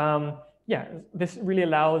 And yeah, this really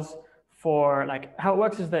allows for, like, how it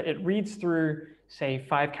works is that it reads through, say,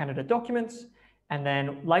 5 candidate documents, and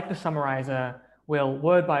then, like the summarizer, will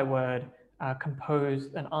word by word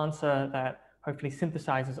compose an answer that hopefully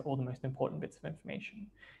synthesizes all the most important bits of information.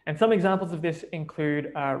 And some examples of this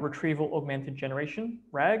include retrieval augmented generation,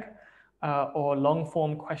 RAG, or long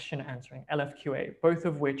form question answering, LFQA, both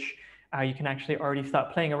of which you can actually already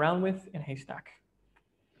start playing around with in Haystack.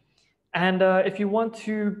 And if you want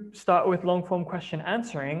to start with long form question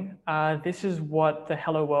answering, this is what the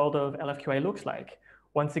hello world of LFQA looks like.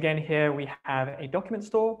 Once again, here we have a document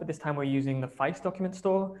store, but this time we're using the Feist document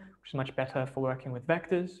store, which is much better for working with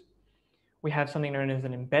vectors. We have something known as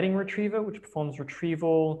an embedding retriever, which performs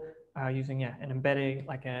retrieval using an embedding,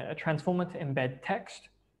 like a transformer to embed text.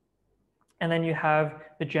 And then you have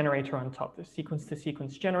the generator on top, the sequence to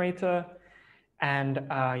sequence generator. And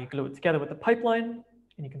you glue it together with the pipeline,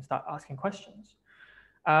 and you can start asking questions.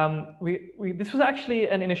 This was actually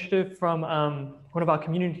an initiative from one of our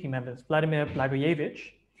community members, Vladimir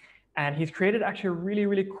Blagoyevich, and he's created actually a really,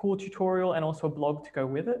 really cool tutorial and also a blog to go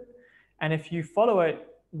with it. And if you follow it,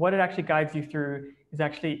 what it actually guides you through is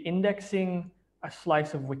actually indexing a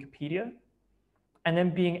slice of Wikipedia and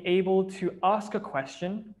then being able to ask a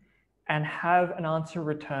question and have an answer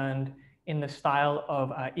returned in the style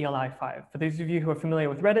of ELI 5. For those of you who are familiar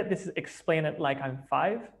with Reddit, this is explain it like I'm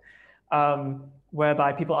 5,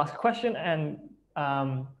 whereby people ask a question and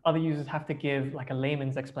other users have to give like a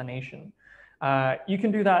layman's explanation. You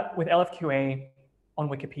can do that with LFQA on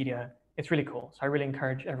Wikipedia. It's really cool. So I really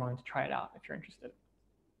encourage everyone to try it out if you're interested.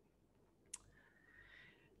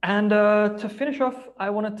 And to finish off, I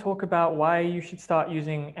want to talk about why you should start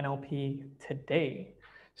using NLP today.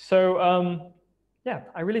 So yeah,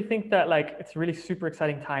 I really think that like it's a really super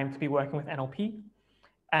exciting time to be working with NLP.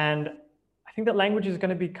 And I think that language is going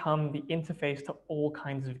to become the interface to all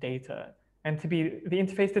kinds of data, and to be the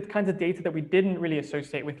interface to kinds of data that we didn't really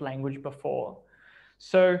associate with language before.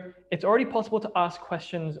 So it's already possible to ask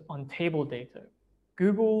questions on table data.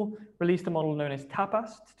 Google released a model known as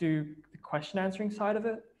Tapas to do the question answering side of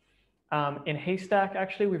it. In Haystack,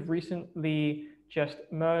 actually, we've recently just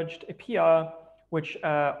merged a PR which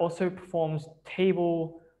also performs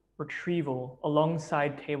table retrieval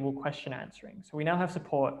alongside table question answering. So we now have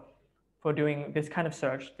support for doing this kind of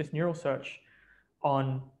search, this neural search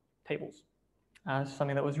on tables.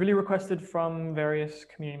 Something that was really requested from various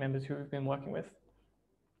community members who we've been working with.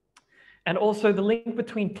 And also the link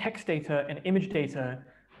between text data and image data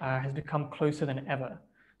has become closer than ever.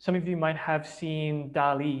 Some of you might have seen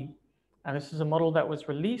DALL-E. This is a model that was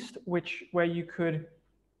released, where you could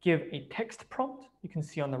give a text prompt, you can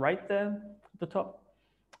see on the right there at the top,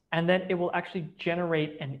 and then it will actually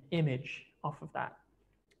generate an image off of that.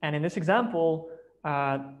 And in this example,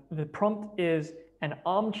 the prompt is an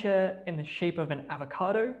armchair in the shape of an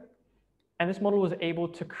avocado, and this model was able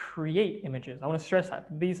to create images. I want to stress that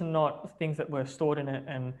these are not things that were stored in it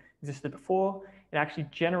and existed before. It actually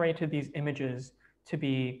generated these images to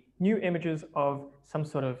be new images of some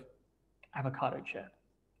sort of avocado chair.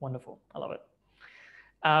 Wonderful, I love it.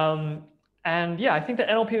 And yeah, I think that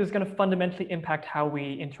NLP is going to fundamentally impact how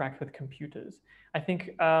we interact with computers. I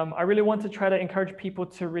think I really want to try to encourage people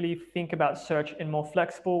to really think about search in more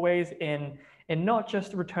flexible ways, in not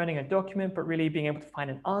just returning a document, but really being able to find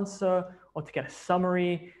an answer or to get a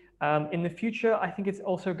summary. In the future, I think it's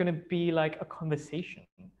also going to be like a conversation.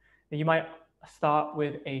 You might start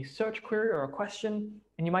with a search query or a question,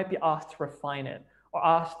 and you might be asked to refine it or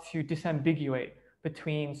asked to disambiguate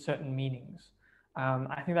between certain meanings.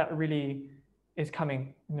 I think that really is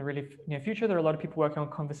coming in the really near future. There are a lot of people working on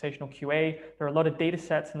conversational QA. There are a lot of data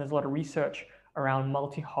sets, and there's a lot of research around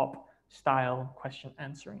multi-hop style question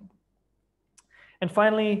answering. And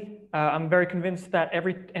finally, I'm very convinced that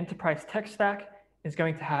every enterprise tech stack is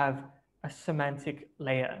going to have a semantic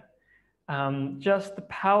layer. Just the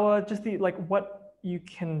power, just the like what you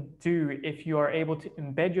can do if you are able to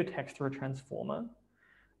embed your text through a transformer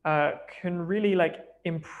can really like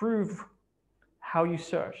improve how you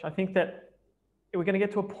search. I think that we're going to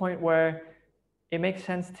get to a point where it makes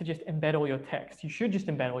sense to just embed all your text. You should just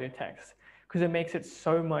embed all your text because it makes it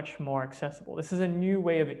so much more accessible. This is a new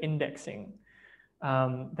way of indexing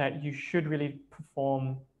that you should really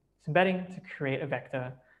perform embedding to create a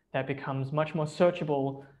vector that becomes much more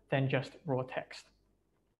searchable than just raw text.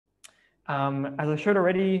 As I showed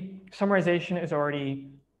already, summarization is already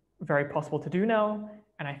very possible to do now.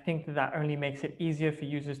 And I think that that only makes it easier for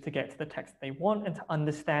users to get to the text they want and to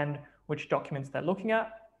understand which documents they're looking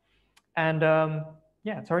at. And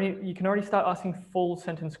yeah, you can already start asking full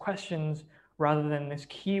sentence questions rather than this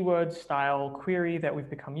keyword style query that we've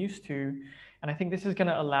become used to. And I think this is going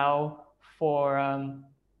to allow for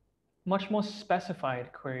much more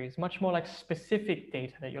specified queries, much more like specific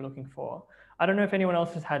data that you're looking for. I don't know if anyone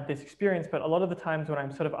else has had this experience, but a lot of the times when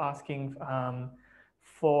I'm sort of asking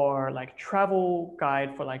for like travel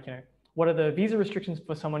guide for like, what are the visa restrictions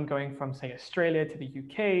for someone going from say Australia to the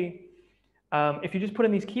UK? If you just put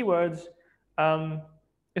in these keywords,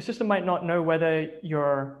 the system might not know whether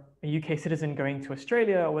you're a UK citizen going to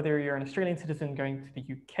Australia or whether you're an Australian citizen going to the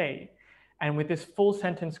UK. And with this full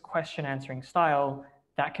sentence question answering style,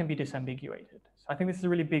 that can be disambiguated. So I think this is a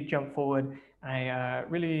really big jump forward. I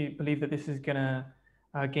really believe that this is going to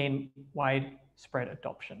gain widespread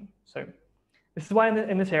adoption. So this is why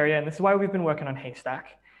in this area, and this is why we've been working on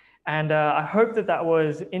Haystack. And I hope that that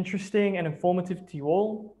was interesting and informative to you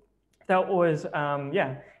all. That was,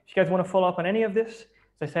 yeah, if you guys want to follow up on any of this,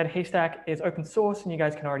 as I said, Haystack is open source and you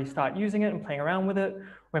guys can already start using it and playing around with it.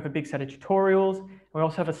 We have a big set of tutorials. We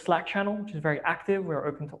also have a Slack channel, which is very active. We're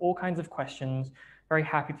open to all kinds of questions. Very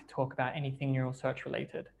happy to talk about anything neural search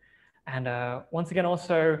related. And once again,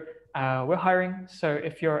 also, we're hiring. So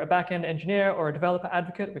if you're a backend engineer or a developer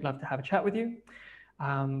advocate, we'd love to have a chat with you.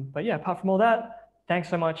 But yeah, apart from all that, thanks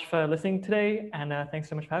so much for listening today. And thanks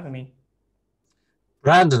so much for having me.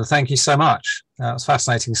 Branden, thank you so much. It's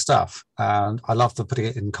fascinating stuff. And I love the putting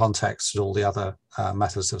it in context with all the other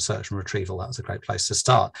methods of search and retrieval. That was a great place to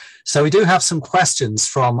start. So we do have some questions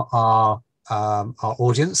from our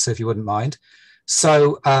audience, if you wouldn't mind.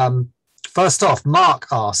 So first off, Mark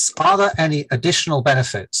asks, are there any additional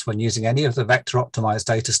benefits when using any of the vector optimized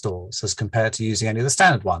data stores as compared to using any of the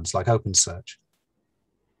standard ones like OpenSearch?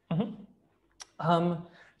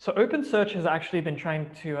 So OpenSearch has actually been trying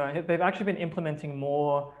to, they've actually been implementing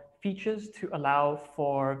more features to allow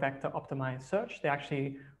for vector optimized search. They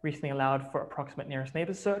actually recently allowed for approximate nearest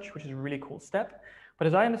neighbors search, which is a really cool step. But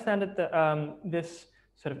as I understand it, this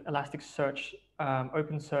sort of Elasticsearch,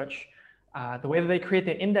 OpenSearch, the way that they create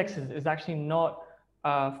their indexes is actually not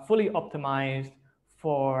fully optimized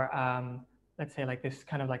for, let's say, like this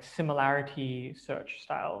kind of like similarity search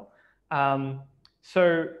style.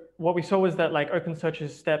 So what we saw was that like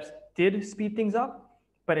OpenSearch's steps did speed things up,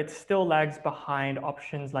 but it still lags behind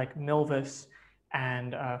options like Milvus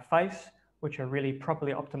and Feist, which are really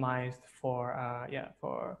properly optimized for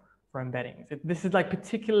for embeddings. This is like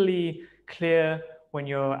particularly clear when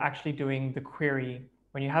you're actually doing the query,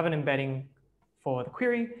 when you have an embedding for the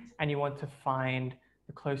query and you want to find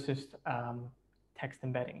the closest text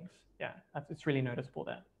embeddings. Yeah, it's really noticeable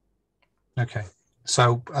there. Okay.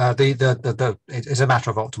 So it's a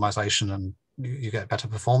matter of optimization, and you get better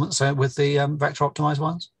performance with the vector optimized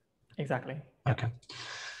ones? Exactly. Okay.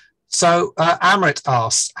 So Amrit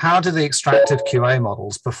asks, how do the extractive QA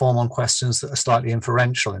models perform on questions that are slightly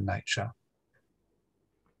inferential in nature?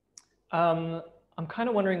 I'm kind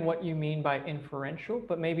of wondering what you mean by inferential,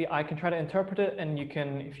 but maybe I can try to interpret it, and you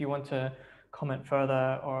can, if you want to comment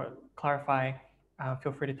further or clarify,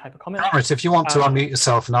 feel free to type a comment. Amrit, if you want to unmute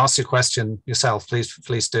yourself and ask your question yourself,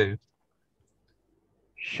 please do.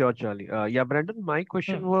 Sure, Charlie. Yeah, Branden, my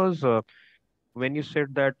question was, when you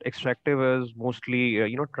said that extractive is mostly,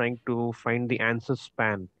 trying to find the answer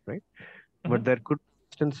span, right? But there could be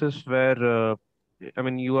instances where, I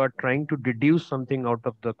mean, you are trying to deduce something out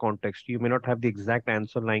of the context. You may not have the exact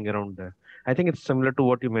answer lying around there. I think it's similar to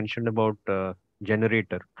what you mentioned about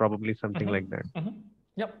generator, probably something like that.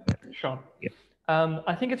 Yep, sure. Yeah.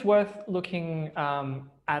 I think it's worth looking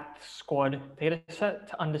at Squad dataset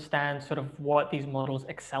to understand sort of what these models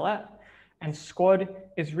excel at. And Squad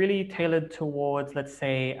is really tailored towards, let's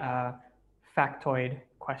say, factoid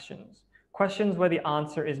questions. Questions where the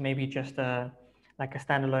answer is maybe just like a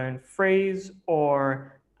standalone phrase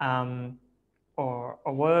or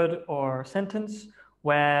a word or sentence,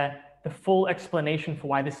 where the full explanation for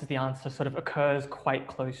why this is the answer sort of occurs quite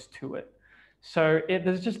close to it. So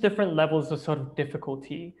there's just different levels of sort of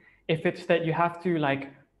difficulty. If it's that you have to,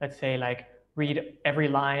 like, let's say, like, read every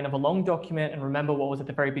line of a long document and remember what was at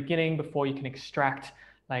the very beginning before you can extract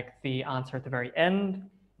like the answer at the very end,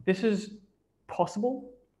 this is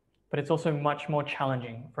possible, but it's also much more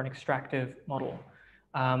challenging for an extractive model.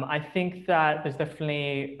 I think that there's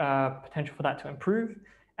definitely potential for that to improve.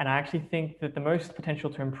 And I actually think that the most potential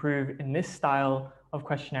to improve in this style of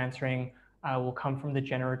question answering will come from the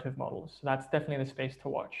generative models. So that's definitely the space to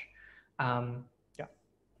watch. Yeah.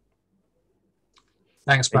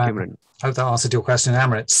 Thanks, Branden. Hope that answered your question,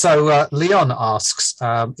 Amrit. So Leon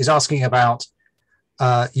is asking about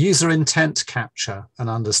user intent capture and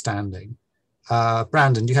understanding.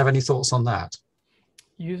 Branden, do you have any thoughts on that?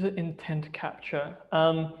 User intent capture.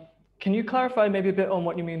 Can you clarify maybe a bit on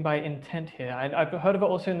what you mean by intent here? I've heard of it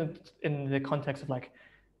also in the context of like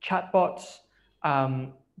chatbots.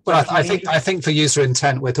 Well, I think for user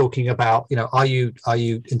intent, we're talking about, are you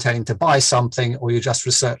intending to buy something, or you're just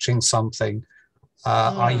researching something?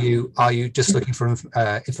 Are you just looking for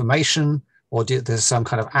information, or there's some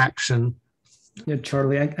kind of action? Yeah,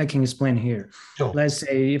 Charlie, I can explain here. Sure. Let's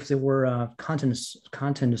say if there were a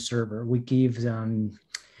content server, we give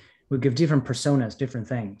different personas different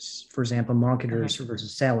things. For example, marketers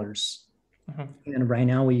versus sellers. And right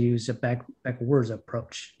now we use a backwards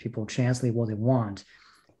approach. People translate what they want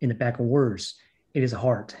in the backwards. It is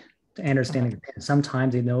hard to understand.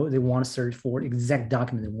 Sometimes they know they want to search for the exact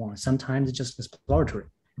document they want. Sometimes it's just exploratory,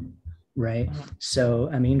 right? So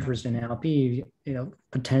I'm interested in NLP,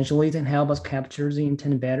 potentially it can help us capture the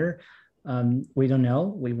intent better. We don't know.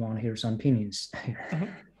 We want to hear some opinions.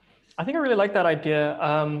 I think I really like that idea.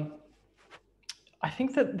 I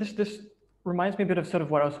think that this reminds me a bit of sort of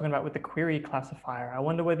what I was talking about with the query classifier. I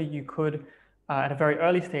wonder whether you could, at a very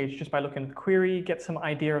early stage, just by looking at the query, get some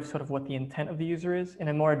idea of sort of what the intent of the user is. In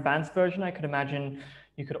a more advanced version, I could imagine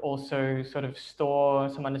you could also sort of store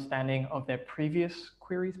some understanding of their previous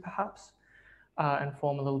queries, perhaps, and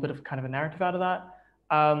form a little bit of kind of a narrative out of that.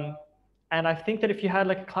 And I think that if you had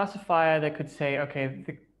like a classifier that could say, okay,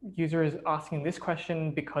 the user is asking this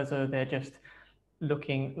question because they're just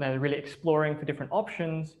they're really exploring for different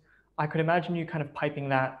options, I could imagine you kind of piping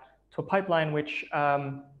that to a pipeline which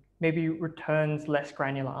maybe returns less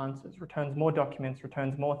granular answers, returns more documents,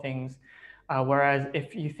 returns more things. Whereas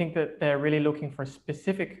if you think that they're really looking for a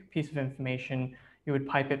specific piece of information, you would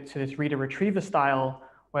pipe it to this reader retriever style,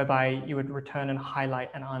 whereby you would return and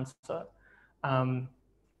highlight an answer.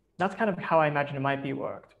 That's kind of how I imagine it might be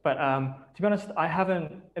worked. But to be honest,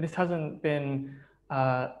 this hasn't been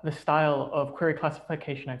the style of query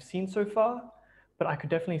classification I've seen so far, but I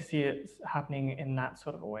could definitely see it happening in that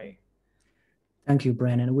sort of a way. Thank you,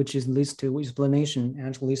 Branden, which leads to explanation,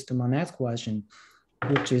 actually leads to my next question,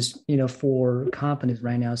 which is, for companies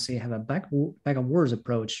right now, say have a backwards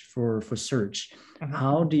approach for search.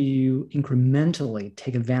 How do you incrementally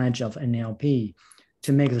take advantage of NLP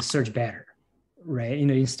to make the search better, right?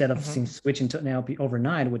 Instead of switching to NLP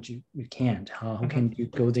overnight, which you can't, how can you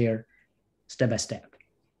go there step by step?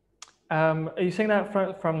 Are you saying that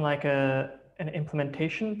from like an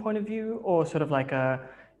implementation point of view, or sort of like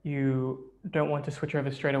you don't want to switch over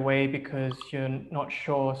straight away because you're not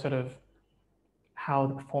sure sort of how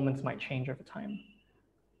the performance might change over time?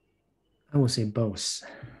 I will say both.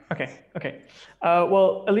 Okay.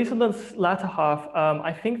 Well, at least in the latter half,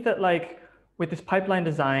 I think that like with this pipeline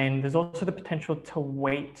design, there's also the potential to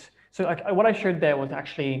wait. So like what I showed there was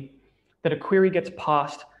actually that a query gets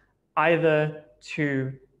passed either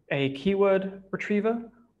to a keyword retriever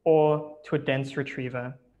or to a dense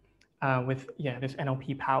retriever with this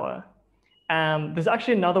NLP power. There's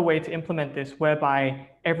actually another way to implement this whereby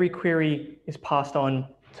every query is passed on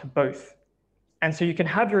to both. And so you can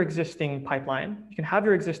have your existing pipeline, you can have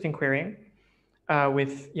your existing querying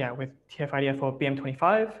with TF-IDF or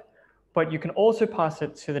BM25, but you can also pass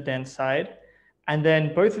it to the dense side. And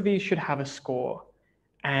then both of these should have a score,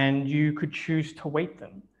 and you could choose to weight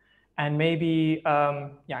them. And maybe,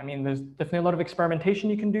 there's definitely a lot of experimentation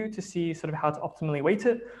you can do to see sort of how to optimally weight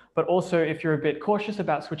it. But also, if you're a bit cautious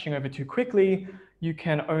about switching over too quickly, you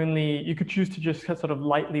could choose to just sort of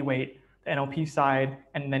lightly weight the NLP side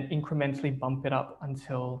and then incrementally bump it up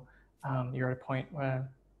until you're at a point where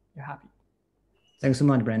you're happy. Thanks so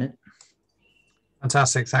much, Branden.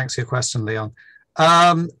 Fantastic. Thanks for your question, Leon.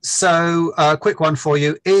 So a quick one for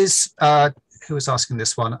you is, who was asking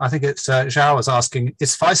this one? I think it's Zhao was asking,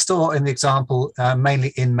 is FileStore in the example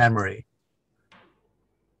mainly in memory?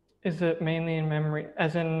 Is it mainly in memory?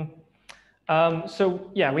 As in,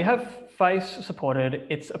 we have Fice supported.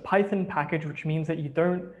 It's a Python package, which means that you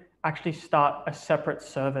don't actually start a separate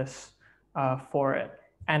service for it.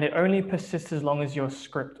 And it only persists as long as your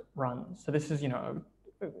script runs. So this is,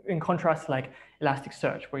 in contrast to like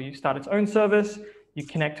Elasticsearch, where you start its own service, you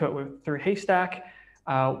connect to it through Haystack.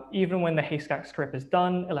 Even when the Haystack script is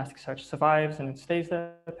done, Elasticsearch survives and it stays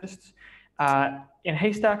there. In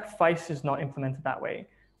Haystack, Fice is not implemented that way.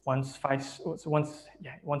 Once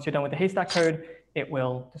you're done with the Haystack code, it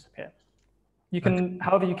will disappear.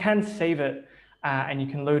 However, you can save it and you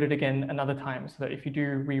can load it again another time, so that if you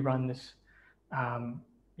do rerun this,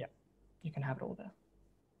 you can have it all there.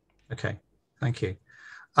 Okay, thank you.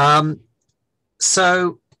 Where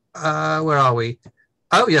are we?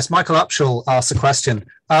 Oh, yes, Michael Upshaw asked a question.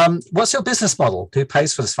 What's your business model? Who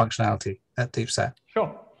pays for this functionality at Deepset?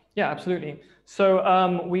 Sure. Yeah, absolutely.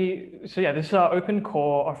 Yeah, this is our open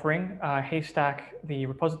core offering. Haystack, the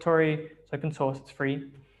repository, it's open source, it's free.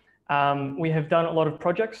 We have done a lot of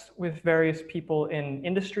projects with various people in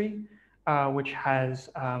industry, which has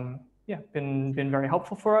been very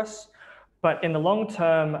helpful for us. But in the long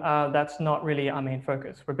term, that's not really our main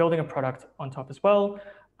focus. We're building a product on top as well.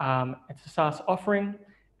 It's a SaaS offering,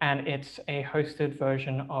 and it's a hosted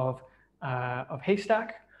version of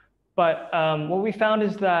Haystack. But what we found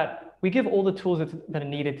is that we give all the tools that are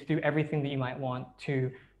needed to do everything that you might want, to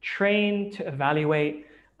train, to evaluate.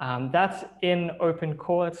 That's in open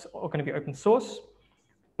core, it's all going to be open source.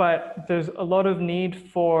 But there's a lot of need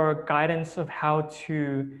for guidance of how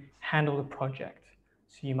to handle the project.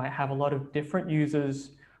 So you might have a lot of different users,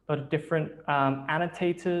 a lot of different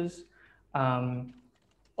annotators. A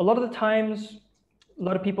lot of the times, a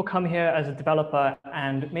lot of people come here as a developer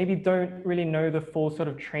and maybe don't really know the full sort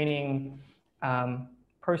of training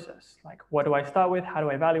process. Like, what do I start with? How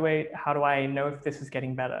do I evaluate? How do I know if this is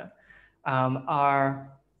getting better? Our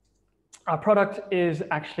product is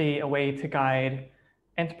actually a way to guide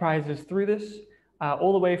enterprises through this,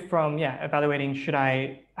 all the way from evaluating, should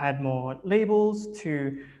I add more labels,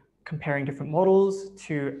 to comparing different models,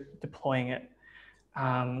 to deploying it.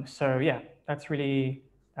 So yeah, that's really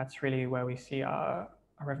where we see our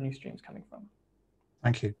revenue streams coming from.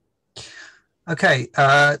 Thank you. Okay,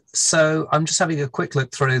 so I'm just having a quick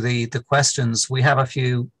look through the questions. We have a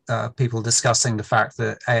few people discussing the fact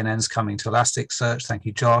that ANN is coming to Elasticsearch. Thank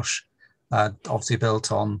you, Josh. Obviously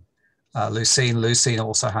built on Lucene. Lucene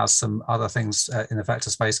also has some other things in the vector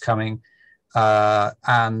space coming.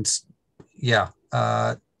 And yeah,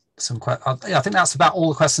 I think that's about all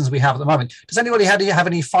the questions we have at the moment. Does anybody have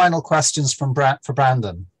any final questions for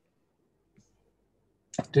Branden?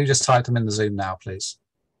 Do just type them in the Zoom now, please.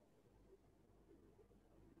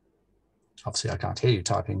 Obviously, I can't hear you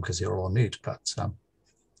typing because you're all on mute, but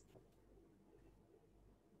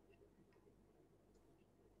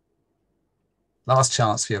last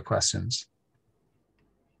chance for your questions.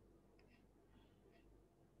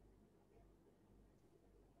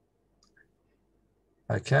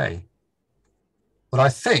 Okay. Well, I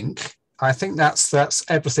think that's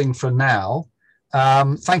everything for now.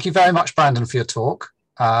 Thank you very much, Branden, for your talk.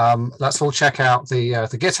 Let's all check out the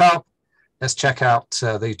GitHub. Let's check out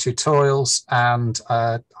the tutorials, and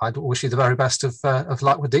I wish you the very best of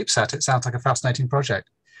luck with Deepset. It sounds like a fascinating project.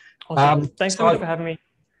 Awesome. Thanks so much for having me.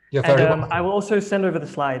 You're very welcome. I will also send over the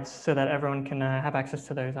slides so that everyone can have access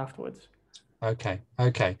to those afterwards. Okay.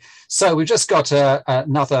 So we've just got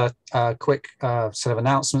another quick set of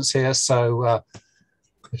announcements here. So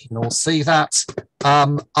we can all see that.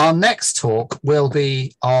 Our next talk will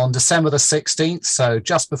be on December the 16th, so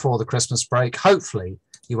just before the Christmas break. Hopefully,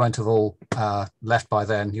 you won't have all left by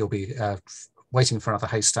then. You'll be waiting for another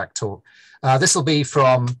Haystack talk. This will be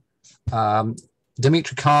from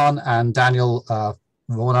Dimitri Khan and Daniel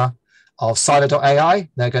Warner of Silo.ai.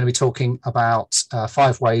 They're going to be talking about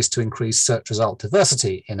 5 ways to increase search result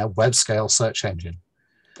diversity in a web scale search engine.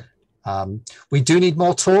 We do need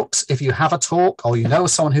more talks. If you have a talk, or you know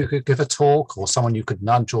someone who could give a talk, or someone you could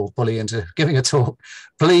nudge or bully into giving a talk,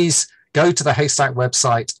 please go to the Haystack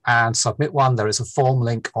website and submit one. There is a form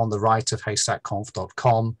link on the right of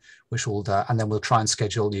haystackconf.com, which will, and then we'll try and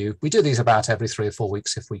schedule you. We do these about every 3 or 4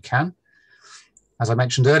 weeks if we can. As I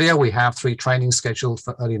mentioned earlier, we have 3 trainings scheduled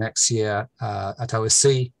for early next year at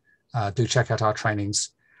OSC. Do check out our trainings.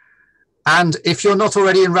 And if you're not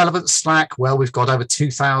already in Relevant Slack, well, we've got over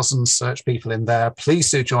 2,000 search people in there.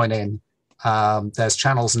 Please do join in. There's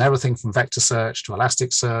channels and everything from vector search to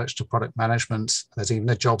Elasticsearch to product management. There's even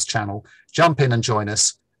a jobs channel. Jump in and join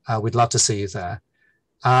us. We'd love to see you there.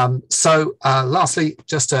 Lastly,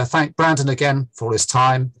 just to thank Branden again for all his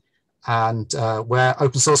time. And we're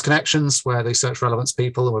Open Source Connections, we're the search relevance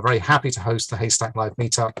people, and we're very happy to host the Haystack Live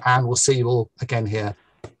meetup. And we'll see you all again here,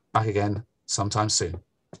 back again sometime soon.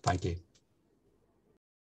 Thank you.